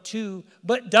one or two,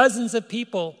 but dozens of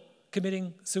people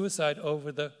committing suicide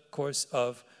over the course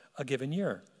of a given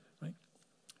year. Right?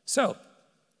 So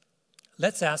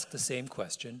let's ask the same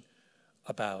question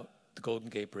about the Golden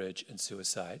Gate Bridge and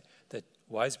suicide that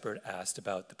Weisbert asked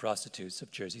about the prostitutes of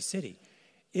Jersey City.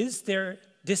 Is there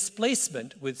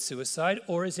displacement with suicide,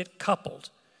 or is it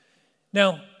coupled?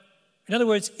 Now, in other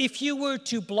words, if you were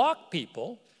to block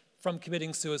people from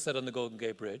committing suicide on the Golden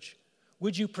Gate Bridge,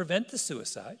 would you prevent the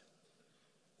suicide,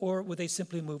 or would they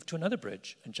simply move to another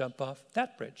bridge and jump off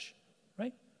that bridge,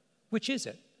 right? Which is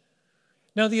it?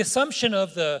 Now, the assumption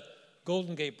of the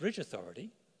Golden Gate Bridge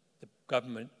Authority, the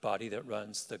government body that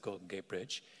runs the Golden Gate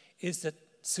Bridge, is that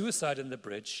suicide on the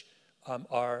bridge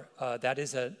that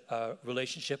is a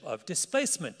relationship of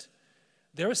displacement.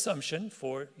 Their assumption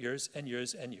for years and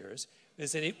years and years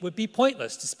is that it would be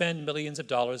pointless to spend millions of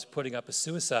dollars putting up a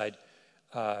suicide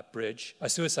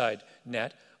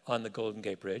net on the Golden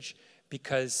Gate Bridge,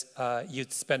 because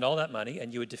you'd spend all that money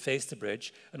and you would deface the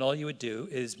bridge, and all you would do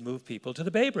is move people to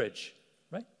the Bay Bridge,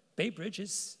 right? Bay Bridge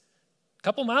is a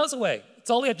couple miles away. It's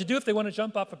all they have to do if they want to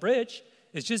jump off a bridge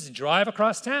is just drive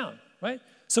across town, right?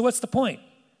 So what's the point?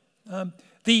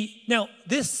 Now,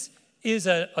 this is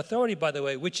an authority, by the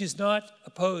way, which is not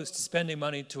opposed to spending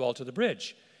money to alter the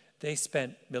bridge. They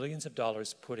spent millions of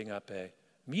dollars putting up a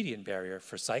median barrier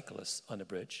for cyclists on the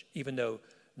bridge, even though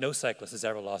no cyclist has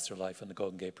ever lost their life on the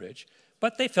Golden Gate Bridge.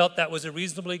 But they felt that was a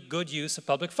reasonably good use of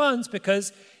public funds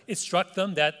because it struck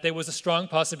them that there was a strong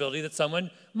possibility that someone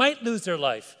might lose their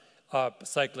life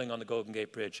cycling on the Golden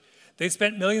Gate Bridge. They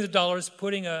spent millions of dollars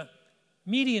putting a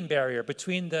median barrier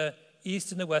between the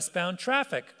east and the westbound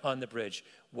traffic on the bridge.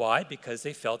 Why? Because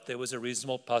they felt there was a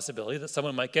reasonable possibility that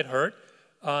someone might get hurt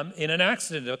in an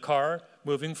accident, a car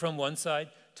moving from one side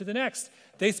to the next.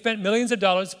 They spent millions of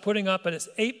dollars putting up an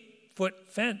 8-foot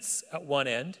fence at one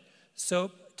end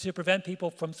to prevent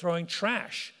people from throwing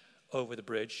trash over the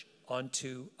bridge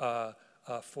onto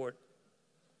Fort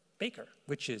Baker,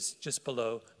 which is just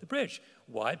below the bridge.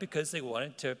 Why? Because they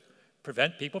wanted to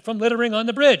prevent people from littering on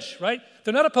the bridge, right?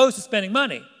 They're not opposed to spending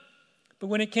money. But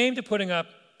when it came to putting up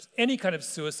any kind of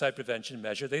suicide prevention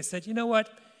measure, they said, you know what?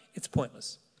 It's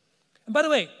pointless. And by the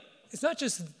way, it's not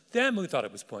just them who thought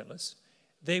it was pointless.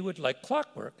 They would, like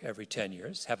clockwork, every 10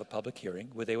 years, have a public hearing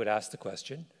where they would ask the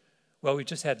question, well, we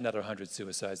just had another 100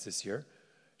 suicides this year,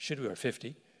 or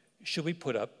 50. Should we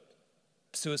put up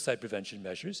suicide prevention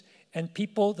measures? And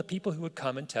the people who would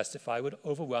come and testify would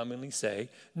overwhelmingly say,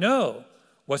 no,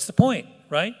 what's the point,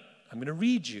 right? I'm going to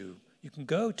read you. You can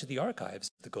go to the archives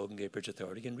of the Golden Gate Bridge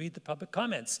Authority and read the public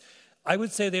comments. I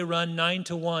would say they run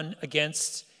 9-to-1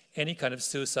 against any kind of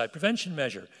suicide prevention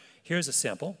measure. Here's a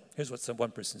sample. Here's what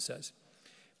one person says.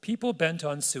 People bent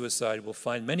on suicide will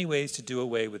find many ways to do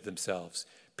away with themselves.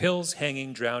 Pills,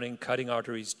 hanging, drowning, cutting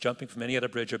arteries, jumping from any other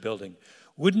bridge or building.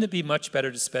 Wouldn't it be much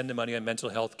better to spend the money on mental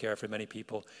health care for many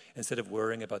people instead of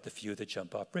worrying about the few that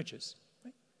jump off bridges?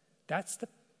 Right? That's the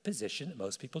position that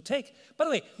most people take. By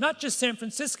the way, not just San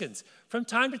Franciscans. From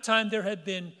time to time, there have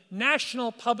been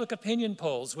national public opinion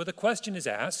polls where the question is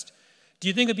asked, do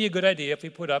you think it'd be a good idea if we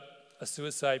put up a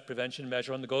suicide prevention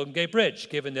measure on the Golden Gate Bridge,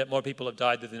 given that more people have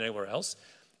died than anywhere else?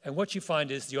 And what you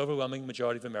find is the overwhelming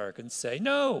majority of Americans say,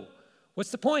 no,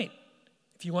 what's the point?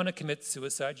 If you want to commit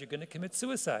suicide, you're going to commit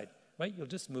suicide, right? You'll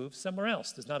just move somewhere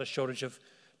else. There's not a shortage of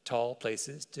tall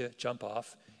places to jump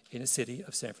off in a city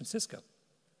of San Francisco.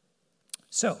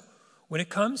 So, when it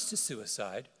comes to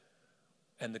suicide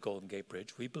and the Golden Gate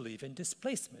Bridge, we believe in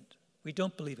displacement. We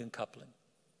don't believe in coupling.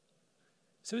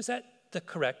 So is that the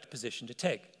correct position to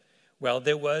take? Well,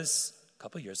 there was, a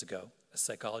couple of years ago, a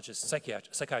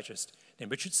psychiatrist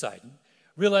named Richard Seiden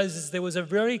realizes there was a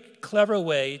very clever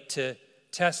way to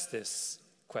test this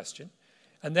question,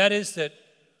 and that is that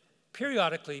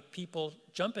periodically people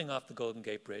jumping off the Golden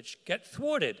Gate Bridge get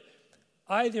thwarted.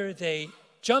 Either they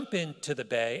jump into the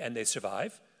bay and they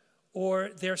survive, or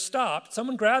they're stopped,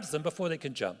 someone grabs them before they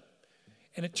can jump.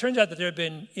 And it turns out that there had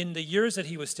been, in the years that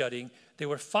he was studying, there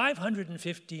were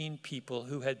 515 people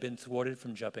who had been thwarted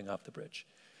from jumping off the bridge.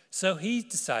 So he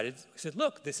decided, he said,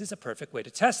 look, this is a perfect way to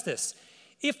test this.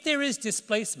 If there is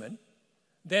displacement,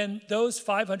 then those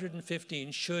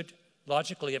 515 should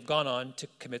logically have gone on to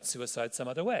commit suicide some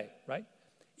other way, right?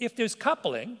 If there's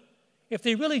coupling, if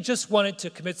they really just wanted to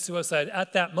commit suicide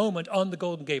at that moment on the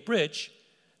Golden Gate Bridge,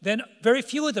 then very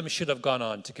few of them should have gone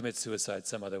on to commit suicide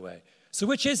some other way. So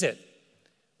which is it?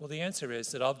 Well, the answer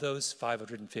is that of those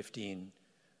 515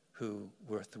 who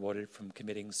were thwarted from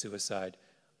committing suicide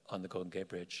on the Golden Gate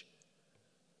Bridge,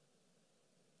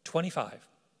 25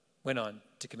 went on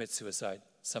to commit suicide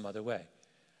some other way.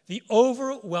 The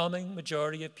overwhelming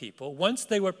majority of people, once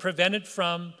they were prevented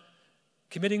from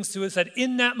committing suicide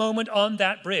in that moment on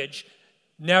that bridge,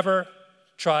 never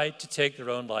tried to take their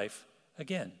own life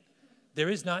again. There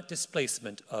is not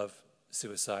displacement of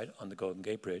suicide on the Golden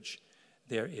Gate Bridge.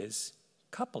 There is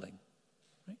coupling.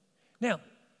 Right? Now,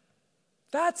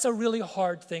 that's a really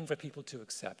hard thing for people to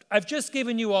accept. I've just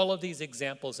given you all of these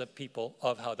examples of people,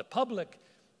 of how the public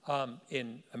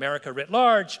in America writ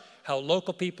large, how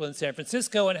local people in San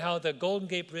Francisco, and how the Golden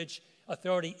Gate Bridge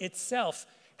Authority itself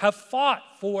have fought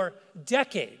for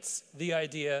decades the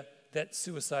idea that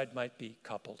suicide might be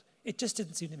coupled. It just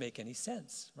didn't seem to make any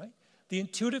sense, right? The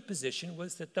intuitive position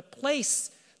was that the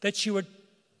place that you were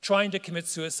trying to commit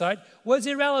suicide was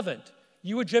irrelevant.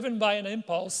 You were driven by an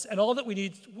impulse, and all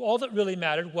that really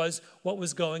mattered was what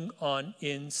was going on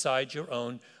inside your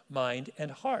own mind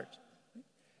and heart.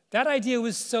 That idea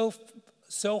was so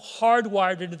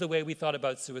hardwired into the way we thought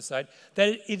about suicide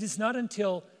that it is not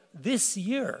until this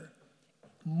year,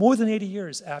 more than 80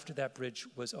 years after that bridge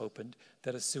was opened,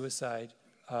 that a suicide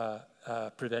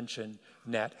prevention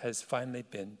net has finally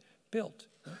been built.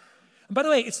 And by the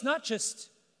way,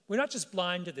 we're not just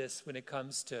blind to this when it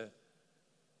comes to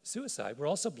suicide, we're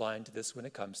also blind to this when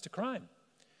it comes to crime.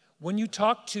 When you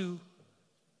talk to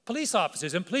police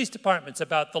officers and police departments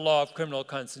about the law of criminal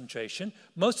concentration,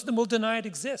 most of them will deny it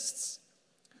exists.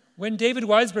 When David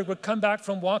Weisberg would come back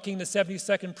from walking the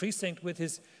 72nd precinct with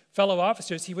his fellow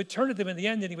officers, he would turn to them in the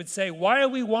end and he would say, why are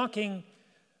we walking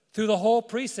through the whole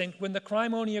precinct when the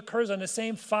crime only occurs on the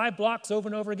same 5 blocks over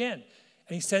and over again?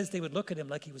 And he says they would look at him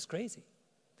like he was crazy.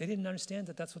 They didn't understand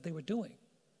that that's what they were doing.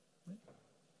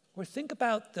 Or think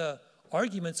about the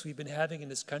arguments we've been having in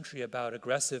this country about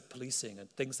aggressive policing and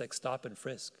things like stop and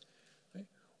frisk. Right?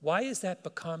 Why has that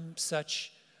become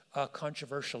such a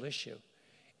controversial issue?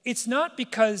 It's not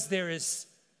because there is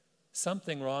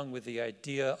something wrong with the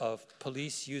idea of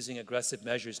police using aggressive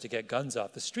measures to get guns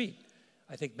off the street.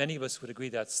 I think many of us would agree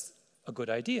that's a good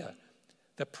idea.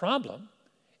 The problem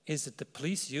is that the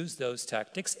police use those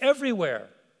tactics everywhere,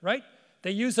 right? They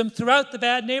use them throughout the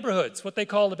bad neighborhoods, what they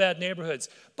call the bad neighborhoods.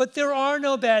 But there are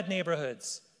no bad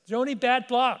neighborhoods. There are only bad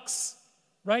blocks,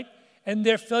 right? And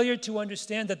their failure to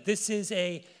understand that this is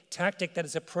a tactic that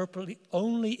is appropriately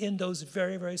only in those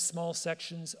very, very small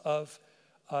sections of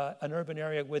an urban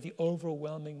area where the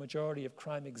overwhelming majority of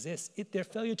crime exists. Their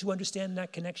failure to understand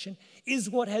that connection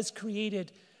is what has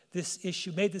created this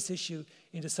issue, made this issue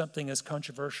into something as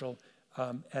controversial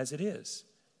as it is.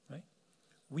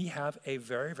 We have a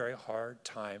very, very hard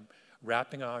time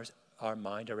wrapping our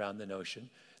mind around the notion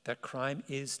that crime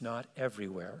is not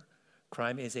everywhere.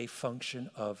 Crime is a function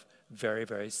of very,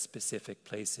 very specific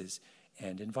places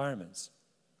and environments.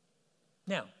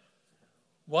 Now,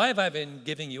 why have I been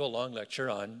giving you a long lecture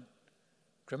on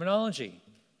criminology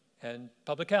and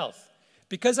public health?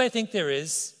 Because I think there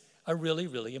is a really,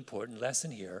 really important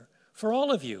lesson here for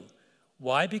all of you.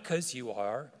 Why? Because you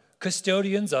are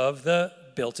custodians of the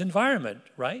built environment,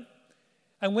 right?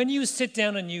 And when you sit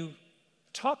down and you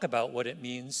talk about what it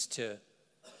means to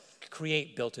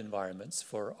create built environments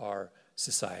for our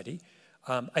society,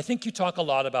 I think you talk a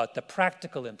lot about the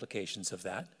practical implications of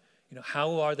that. You know,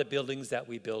 how are the buildings that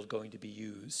we build going to be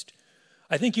used?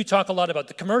 I think you talk a lot about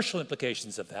the commercial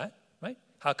implications of that, right?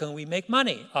 How can we make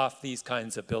money off these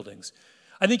kinds of buildings?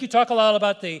 I think you talk a lot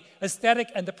about the aesthetic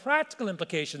and the practical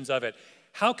implications of it.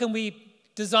 How can we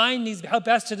design these, how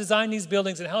best to design these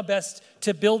buildings and how best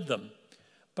to build them?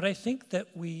 But I think that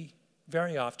we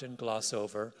very often gloss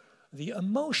over the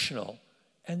emotional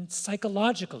and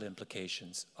psychological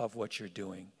implications of what you're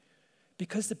doing,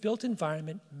 because the built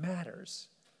environment matters,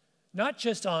 not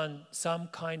just on some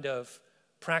kind of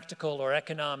practical or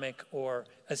economic or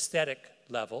aesthetic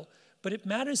level, but it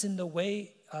matters in the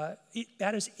way, it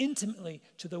matters intimately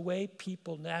to the way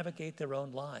people navigate their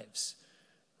own lives,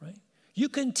 right? You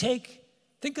can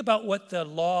think about what the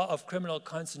law of criminal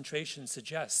concentration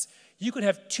suggests. You could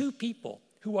have two people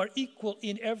who are equal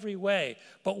in every way,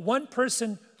 but one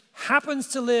person happens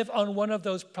to live on one of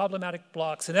those problematic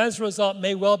blocks and as a result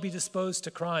may well be disposed to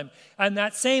crime. And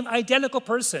that same identical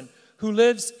person who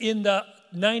lives in the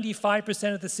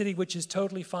 95% of the city, which is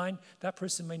totally fine, that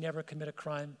person may never commit a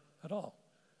crime at all.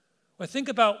 Or think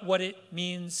about what it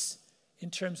means in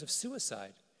terms of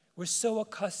suicide. We're so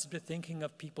accustomed to thinking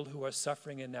of people who are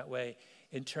suffering in that way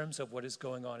in terms of what is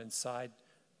going on inside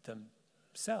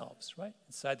themselves, right?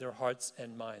 Inside their hearts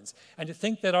and minds. And to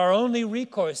think that our only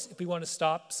recourse, if we want to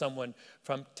stop someone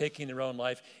from taking their own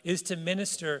life, is to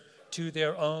minister to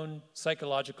their own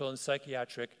psychological and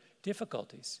psychiatric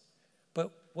difficulties.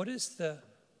 But what does the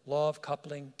law of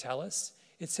coupling tell us?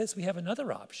 It says we have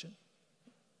another option.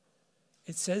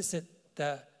 It says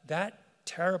that that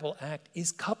terrible act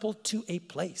is coupled to a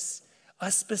place,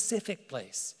 a specific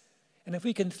place. And if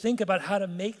we can think about how to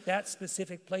make that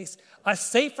specific place a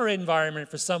safer environment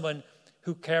for someone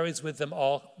who carries with them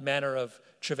all manner of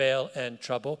travail and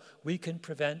trouble, we can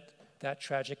prevent that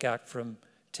tragic act from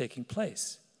taking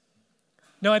place.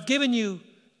 Now, I've given you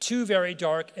two very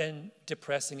dark and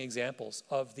depressing examples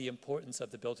of the importance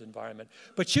of the built environment,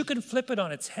 but you can flip it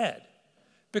on its head,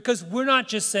 because we're not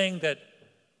just saying that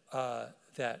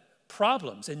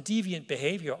problems and deviant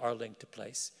behavior are linked to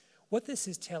place. What this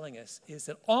is telling us is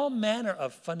that all manner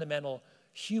of fundamental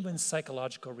human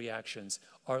psychological reactions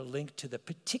are linked to the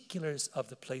particulars of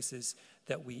the places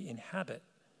that we inhabit,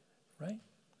 right?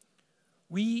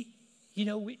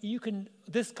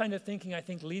 This kind of thinking, I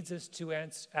think, leads us to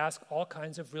ask all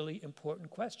kinds of really important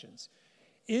questions.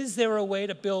 Is there a way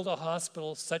to build a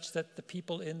hospital such that the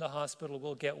people in the hospital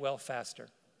will get well faster?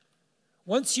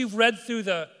 Once you've read through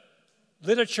the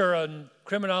literature on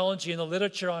criminology and the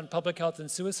literature on public health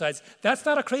and suicides, that's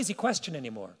not a crazy question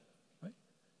anymore. Right?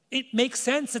 It makes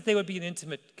sense that there would be an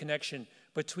intimate connection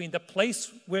between the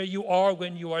place where you are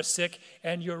when you are sick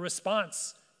and your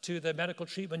response to the medical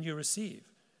treatment you receive.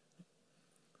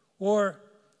 Or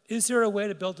is there a way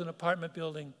to build an apartment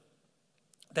building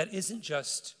that isn't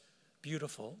just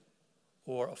beautiful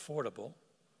or affordable,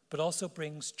 but also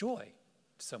brings joy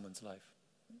to someone's life?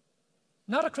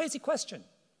 Not a crazy question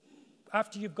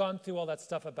after you've gone through all that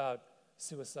stuff about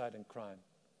suicide and crime.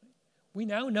 We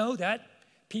now know that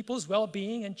people's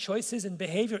well-being and choices and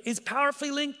behavior is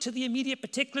powerfully linked to the immediate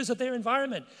particulars of their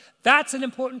environment. That's an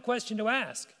important question to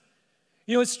ask.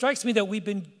 You know, it strikes me that we've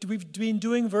been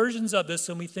doing versions of this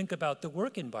when we think about the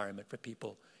work environment for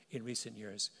people in recent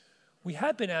years. We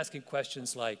have been asking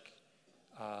questions like,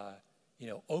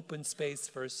 open space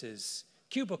versus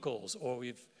cubicles, or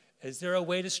is there a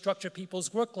way to structure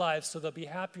people's work lives so they'll be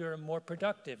happier and more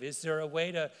productive? Is there a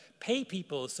way to pay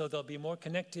people so they'll be more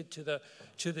connected to the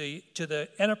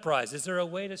enterprise? Is there a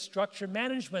way to structure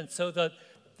management so that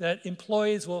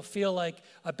employees will feel like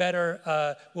playing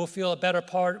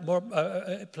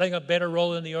a better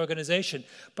role in the organization?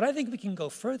 But I think we can go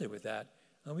further with that,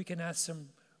 and we can ask some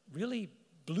really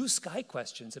blue sky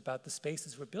questions about the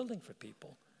spaces we're building for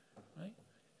people, right?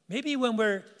 Maybe when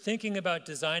we're thinking about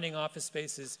designing office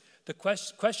spaces, the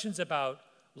questions about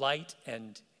light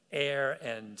and air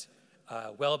and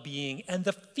well-being and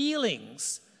the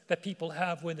feelings that people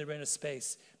have when they're in a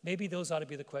space, maybe those ought to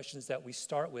be the questions that we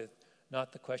start with,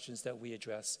 not the questions that we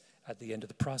address at the end of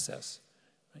the process.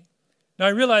 Right? Now,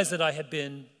 I realize that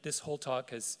this whole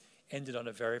talk has ended on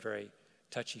a very, very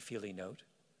touchy-feely note,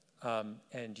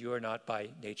 and you are not by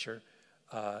nature,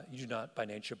 you do not by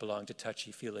nature belong to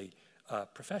touchy-feely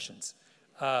professions.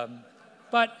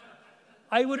 But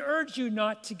I would urge you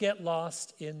not to get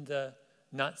lost in the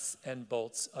nuts and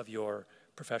bolts of your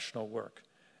professional work,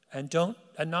 and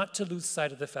not to lose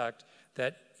sight of the fact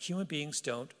that human beings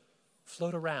don't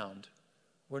float around.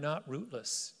 We're not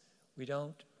rootless. We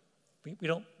aren't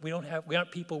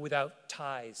people without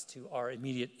ties to our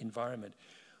immediate environment.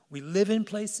 We live in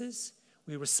places,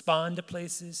 we respond to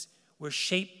places, we're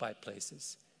shaped by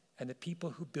places, and the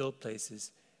people who build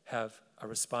places have a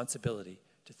responsibility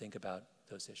to think about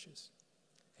those issues.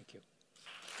 Thank you.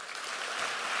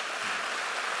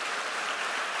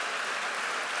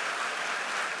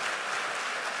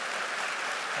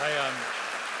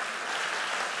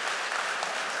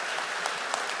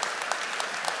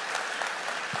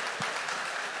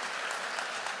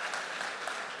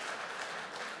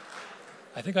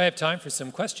 I think I have time for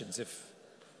some questions if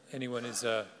anyone is,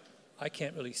 I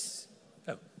can't really,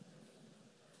 oh.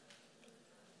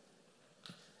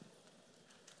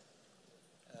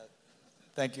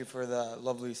 Thank you for the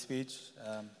lovely speech.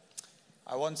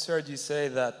 I once heard you say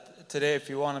that today if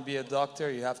you want to be a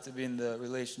doctor, you have to be in the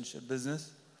relationship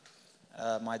business.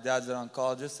 My dad's an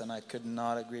oncologist, and I could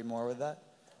not agree more with that.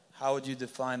 How would you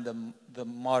define the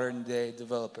modern day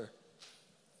developer?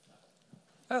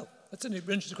 Oh, that's an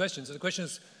interesting question. So the question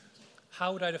is,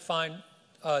 how would I define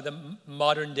the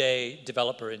modern day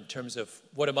developer in terms of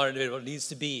what a modern day developer needs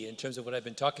to be in terms of what I've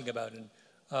been talking about? And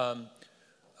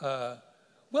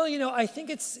well, you know, I think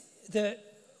it's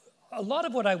a lot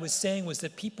of what I was saying was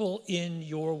that people in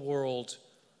your world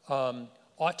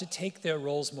ought to take their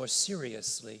roles more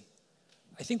seriously.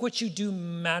 I think what you do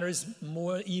matters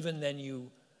more even than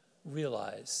you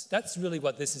realize. That's really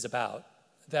what this is about.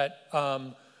 That,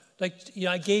 like, you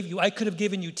know, I could have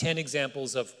given you 10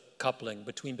 examples of coupling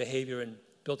between behavior and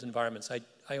built environments.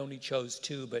 I only chose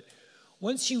 2, but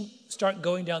once you start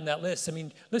going down that list, I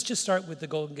mean, let's just start with the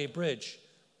Golden Gate Bridge.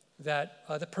 That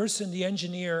the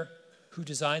engineer who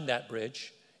designed that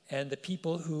bridge and the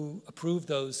people who approved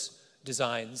those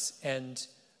designs and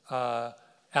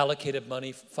allocated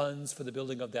funds for the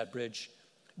building of that bridge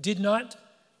did not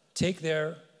take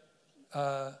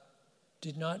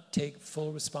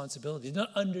full responsibility, did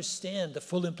not understand the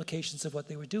full implications of what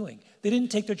they were doing. They didn't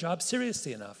take their job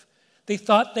seriously enough. They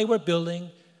thought they were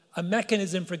building a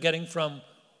mechanism for getting from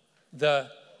the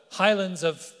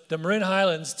Marin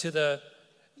Highlands to the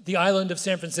island of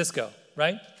San Francisco,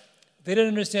 right? They didn't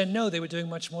understand, no, they were doing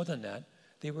much more than that.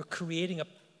 They were creating a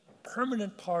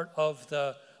permanent part of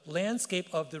the landscape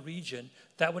of the region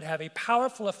that would have a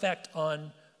powerful effect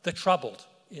on the troubled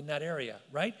in that area,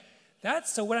 right?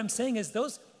 So what I'm saying is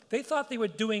they thought they were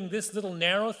doing this little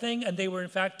narrow thing, and they were in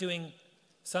fact doing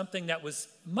something that was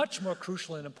much more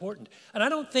crucial and important. And I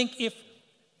don't think if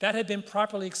that had been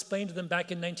properly explained to them back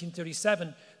in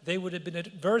 1937, they would have been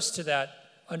adverse to that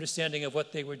understanding of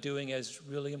what they were doing as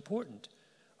really important.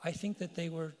 I think that they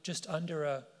were just under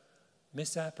a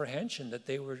misapprehension that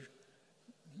they were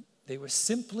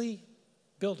simply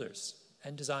builders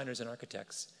and designers and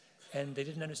architects. And they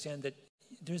didn't understand that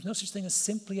there's no such thing as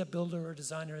simply a builder or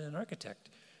designer and an architect.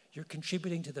 You're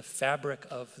contributing to the fabric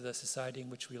of the society in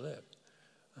which we live.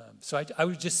 So I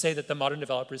would just say that the modern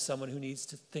developer is someone who needs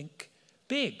to think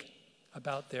big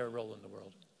about their role in the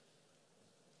world.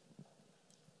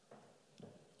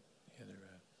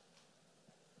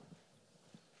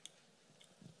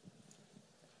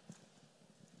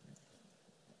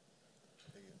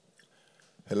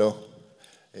 Hello.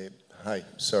 Hi,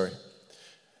 sorry.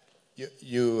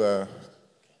 You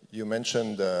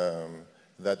mentioned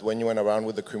that when you went around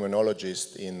with the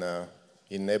criminologist in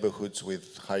neighborhoods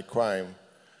with high crime,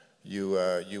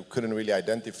 you couldn't really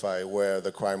identify where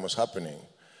the crime was happening.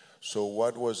 So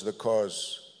what was the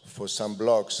cause for some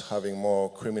blocks having more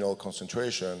criminal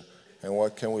concentration, and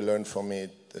what can we learn from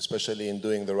it, especially in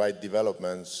doing the right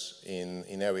developments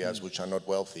in areas which are not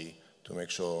wealthy, to make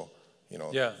sure, you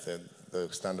know, the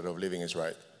standard of living is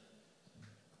right?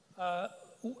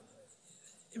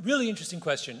 Really interesting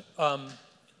question.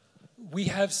 We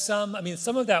have some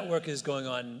of that work is going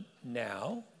on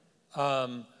now.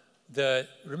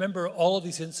 Remember, all of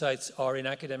these insights are in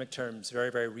academic terms,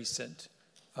 very, very recent.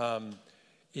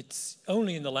 It's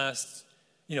only in the last,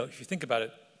 if you think about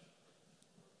it,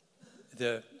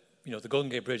 the Golden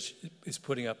Gate Bridge is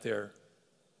putting up their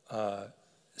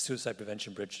suicide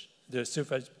prevention bridge, their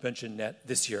suicide prevention net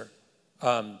this year.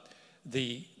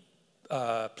 The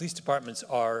police departments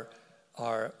are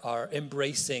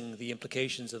embracing the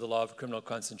implications of the law of criminal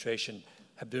concentration,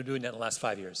 have been doing that in the last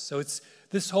 5 years. So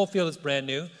this whole field is brand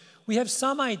new. We have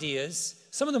some ideas,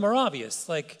 some of them are obvious,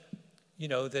 like,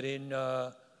 that in,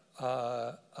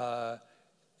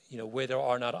 where there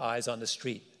are not eyes on the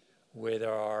street, where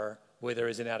there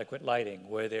is inadequate lighting,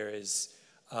 where there's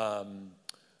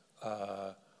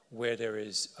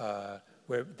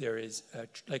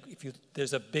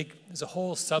a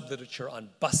whole sub-literature on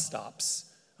bus stops,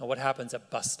 on what happens at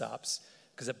bus stops.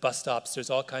 Because at bus stops, there's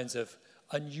all kinds of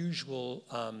unusual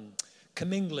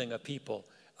commingling of people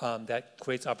that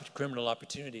creates criminal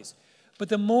opportunities. But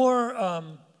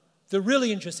the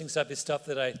really interesting stuff is stuff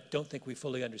that I don't think we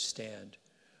fully understand,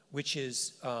 which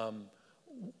is,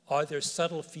 are there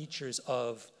subtle features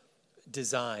of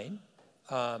design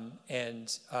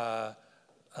and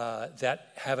that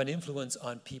have an influence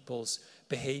on people's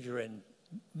behavior and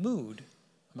mood,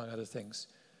 among other things.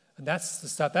 And that's the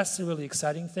stuff, that's the really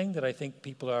exciting thing that I think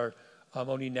people are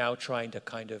only now trying to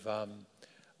kind of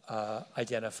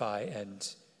identify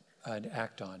and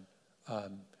act on.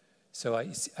 So I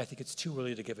think it's too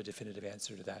early to give a definitive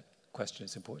answer to that question,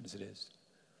 as important as it is.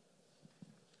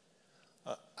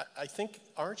 I think,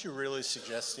 aren't you really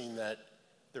suggesting that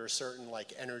there are certain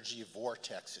like energy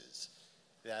vortexes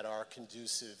that are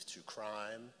conducive to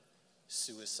crime,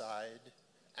 suicide,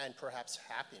 and perhaps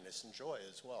happiness and joy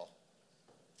as well?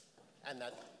 And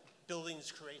that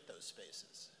buildings create those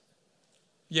spaces.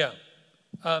 Yeah.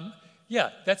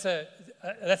 Yeah, that's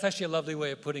actually a lovely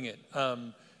way of putting it.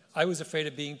 I was afraid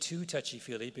of being too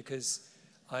touchy-feely because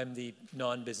I'm the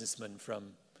non-businessman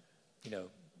from,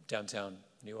 downtown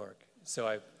New York. So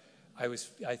I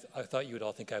thought you would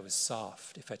all think I was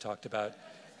soft if I talked about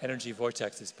energy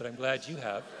vortexes, but I'm glad you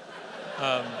have.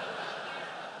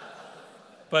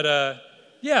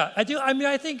 Yeah, I do. I mean,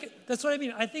 I think that's what I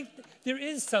mean. I think there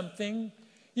is something,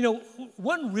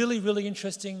 one really, really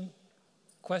interesting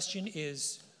question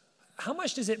is, how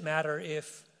much does it matter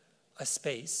if a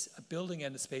space, a building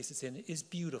and the space it's in, is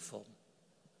beautiful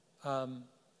and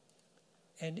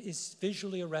is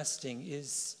visually arresting,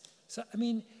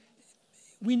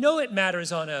 we know it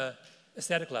matters on an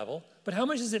aesthetic level, but how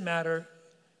much does it matter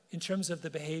in terms of the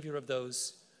behavior of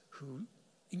those who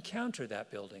encounter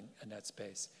that building and that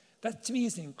space? That, to me,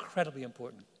 is an incredibly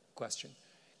important question.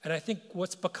 And I think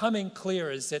what's becoming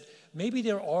clear is that maybe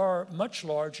there are much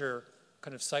larger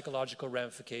kind of psychological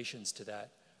ramifications to that,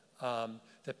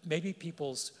 that maybe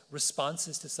people's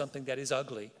responses to something that is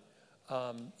ugly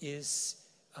is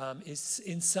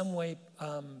in some way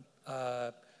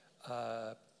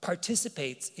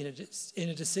participates in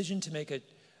a decision to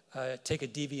take a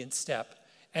deviant step.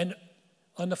 And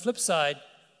on the flip side,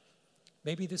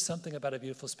 maybe there's something about a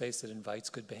beautiful space that invites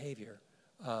good behavior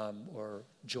or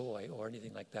joy or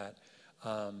anything like that.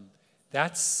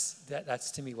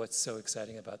 That's to me what's so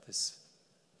exciting about this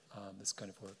kind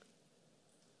of work.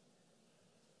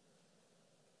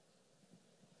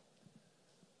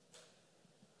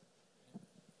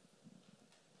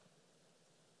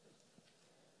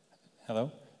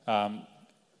 Hello.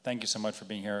 Thank you so much for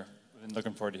being here. I've been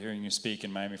looking forward to hearing you speak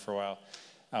in Miami for a while.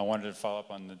 I wanted to follow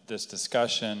up on this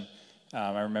discussion.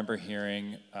 I remember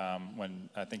hearing when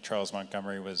I think Charles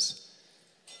Montgomery was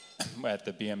at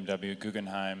the BMW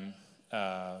Guggenheim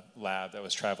lab that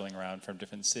was traveling around from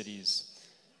different cities.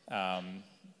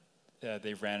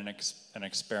 They ran an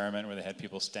experiment where they had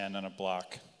people stand on a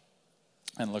block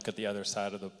and look at the other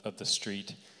side of the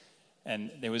street.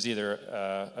 And there was either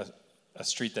a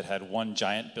street that had one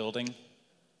giant building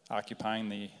occupying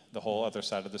the whole other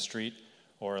side of the street,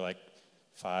 or like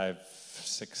 5,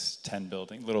 6, 10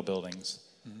 little buildings.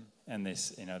 Mm-hmm. And they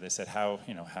said, how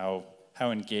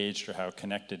engaged or how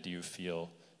connected do you feel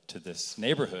to this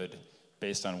neighborhood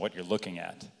based on what you're looking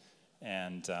at?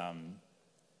 And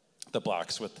the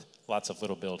blocks with lots of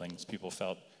little buildings, people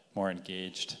felt more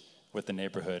engaged with the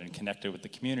neighborhood and connected with the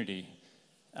community.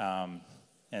 And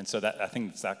so I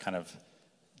think it's that kind of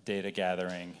data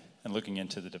gathering and looking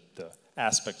into the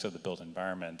aspects of the built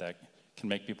environment that can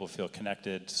make people feel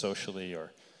connected socially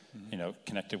or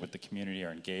connected with the community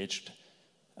or engaged.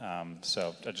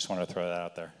 So I just wanted to throw that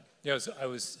out there. Yeah, I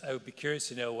would be curious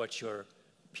to know what your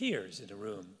peers in the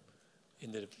room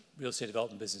in the real estate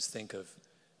development business think of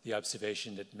the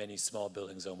observation that many small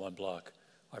buildings on one block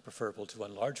are preferable to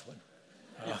one large one.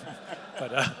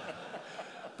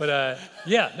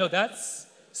 Yeah, no, that's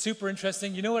super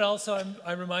interesting. You know what also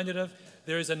I'm reminded of?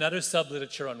 There is another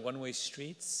sub-literature on one-way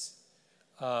streets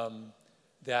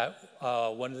that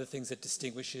one of the things that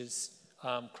distinguishes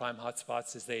crime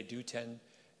hotspots is they do tend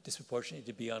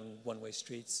disproportionately to be on one-way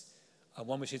streets.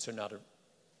 One-way streets are not a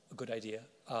good idea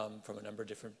from a number of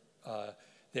different,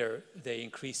 they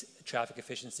increase traffic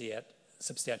efficiency at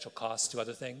substantial cost to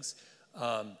other things.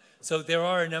 So there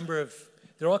are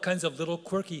all kinds of little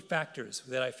quirky factors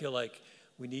that I feel like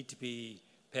we need to be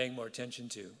paying more attention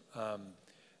to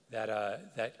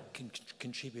that can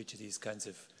contribute to these kinds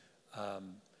of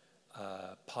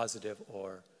positive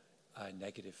or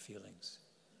negative feelings.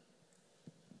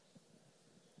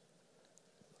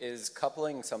 Is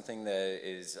coupling something that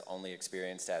is only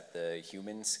experienced at the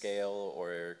human scale,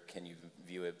 or can you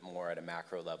view it more at a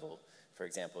macro level? For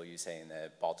example, you saying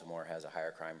that Baltimore has a higher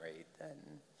crime rate than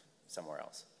somewhere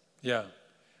else. Yeah.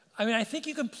 I mean, I think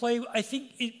you can play, I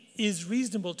think it is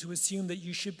reasonable to assume that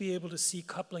you should be able to see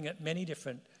coupling at many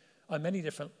different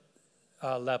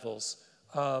levels.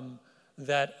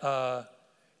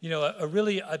 you know,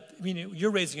 I mean,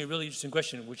 you're raising a really interesting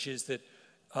question, which is that,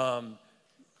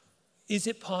 is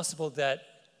it possible that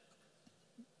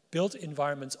built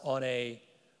environments on a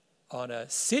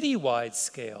citywide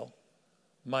scale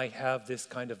might have this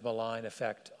kind of malign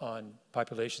effect on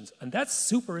populations? And that's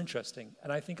super interesting,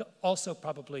 and I think also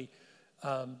probably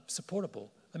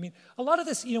supportable. I mean, a lot of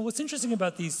this, you know, what's interesting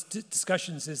about these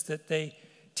discussions is that they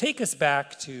take us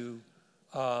back to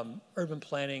urban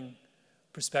planning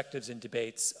perspectives and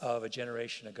debates of a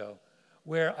generation ago,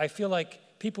 where I feel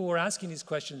like people were asking these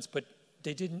questions, but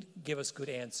they didn't give us good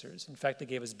answers. In fact, they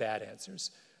gave us bad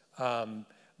answers.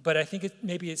 But I think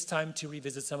maybe it's time to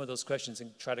revisit some of those questions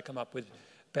and try to come up with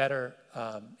better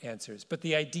answers. But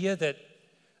the idea that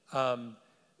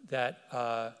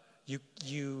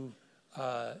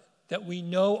that we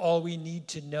know all we need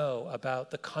to know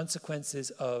about the consequences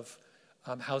of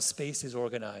how space is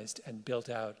organized and built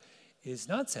out is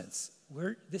nonsense.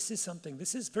 This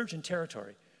is virgin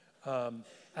territory.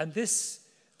 And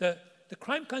the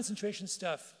crime concentration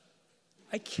stuff,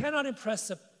 I cannot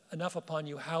impress enough upon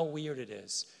you how weird it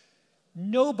is.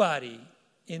 Nobody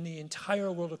in the entire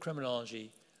world of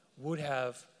criminology would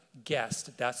have guessed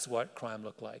that that's what crime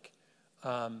looked like.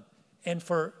 And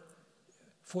for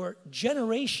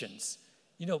generations,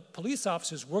 you know, police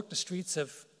officers worked the streets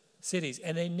of cities,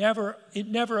 and it never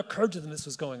occurred to them this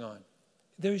was going on.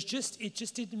 It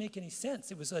just didn't make any sense.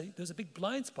 There was a big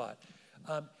blind spot.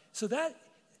 So that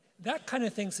kind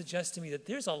of thing suggests to me that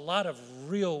there's a lot of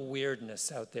real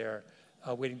weirdness out there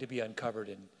waiting to be uncovered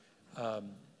in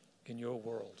your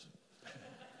world.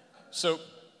 So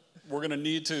we're going to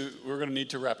need to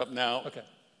wrap up now. Okay.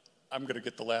 I'm going to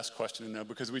get the last question in now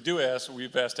because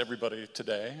we've asked everybody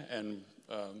today, and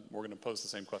we're going to pose the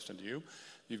same question to you.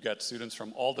 You've got students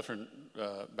from all different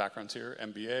backgrounds here: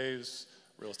 MBAs,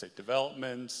 real estate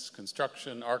developments,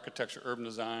 construction, architecture, urban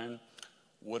design.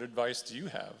 What advice do you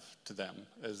have to them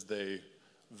as they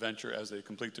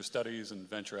complete their studies and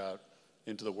venture out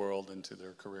into the world, into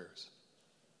their careers?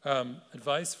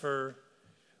 Advice for,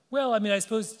 well, I mean, I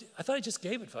thought I just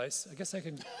gave advice. I guess I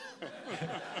can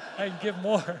give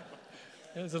more.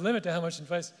 There's a limit to how much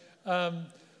advice. Well,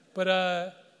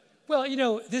 you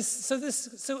know,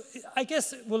 so I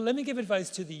guess, well, let me give advice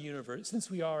to the universe,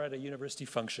 since we are at a university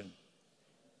function.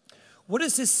 What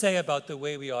does this say about the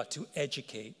way we ought to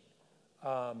educate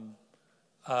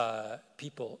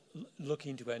people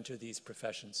looking to enter these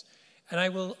professions? And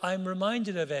I'm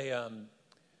reminded of a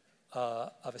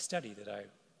study that I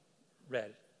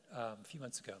read a few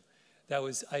months ago.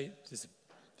 This is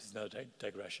another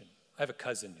digression. I have a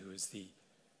cousin who is the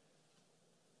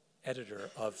editor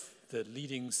of the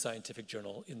leading scientific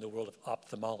journal in the world of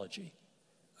ophthalmology.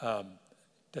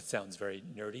 That sounds very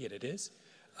nerdy, and it is.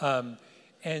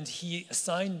 And he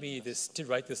assigned me to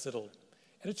write this little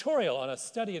editorial on a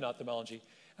study in ophthalmology.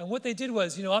 And what they did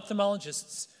was, you know,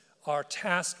 ophthalmologists are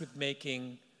tasked with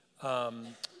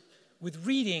with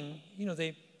reading, you know,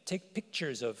 they take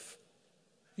pictures of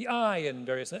the eye and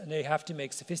they have to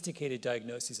make sophisticated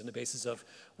diagnoses on the basis of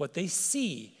what they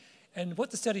see. And what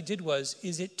the study did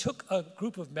is it took a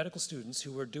group of medical students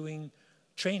who were doing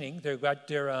training, their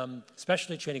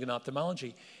specialty training in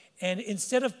ophthalmology, and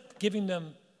instead of giving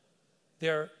them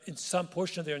some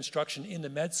portion of their instruction in the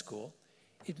med school,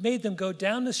 it made them go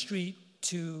down the street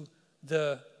to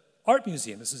the art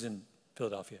museum, this is in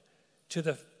Philadelphia, to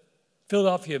the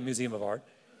Philadelphia Museum of Art,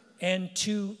 and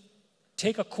to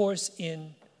take a course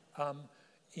in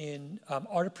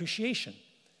art appreciation,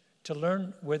 to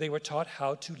learn where they were taught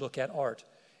how to look at art.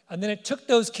 And then it took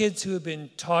those kids who had been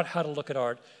taught how to look at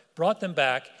art, brought them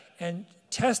back, and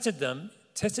tested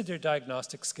their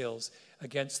diagnostic skills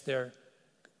against their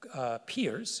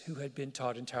peers who had been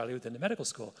taught entirely within the medical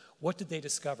school. What did they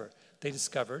discover? They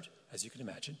discovered, as you can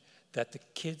imagine, that the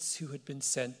kids who had been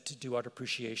sent to do art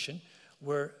appreciation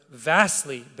were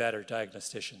vastly better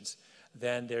diagnosticians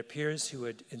than their peers who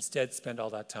had instead spent all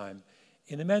that time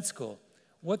in the med school.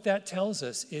 What that tells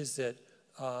us is that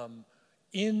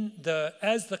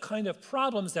as the kind of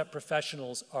problems that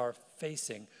professionals are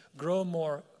facing grow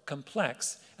more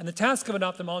complex, and the task of an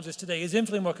ophthalmologist today is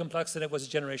infinitely more complex than it was a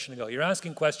generation ago. You're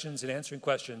asking questions and answering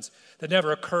questions that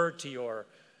never occurred to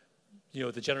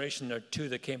the generation or two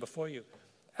that came before you.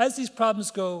 As these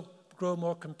problems grow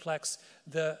more complex,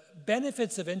 the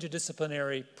benefits of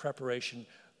interdisciplinary preparation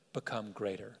become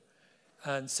greater.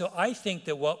 And so I think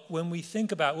that when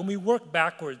we work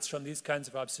backwards from these kinds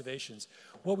of observations,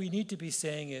 what we need to be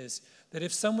saying is that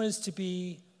if someone is to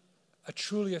be a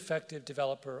truly effective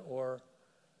developer or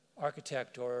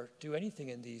architect or do anything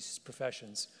in these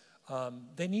professions,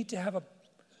 they need to have a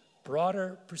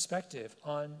broader perspective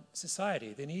on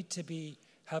society. They need to be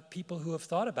have people who have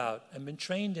thought about and been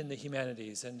trained in the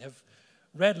humanities and have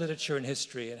read literature and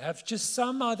history and have just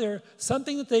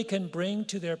something that they can bring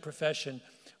to their profession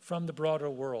from the broader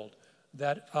world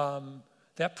that,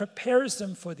 that prepares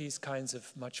them for these kinds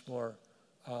of much more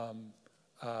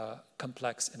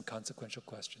complex and consequential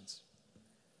questions.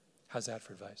 How's that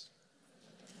for advice?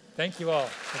 Thank you all.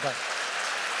 Bye-bye.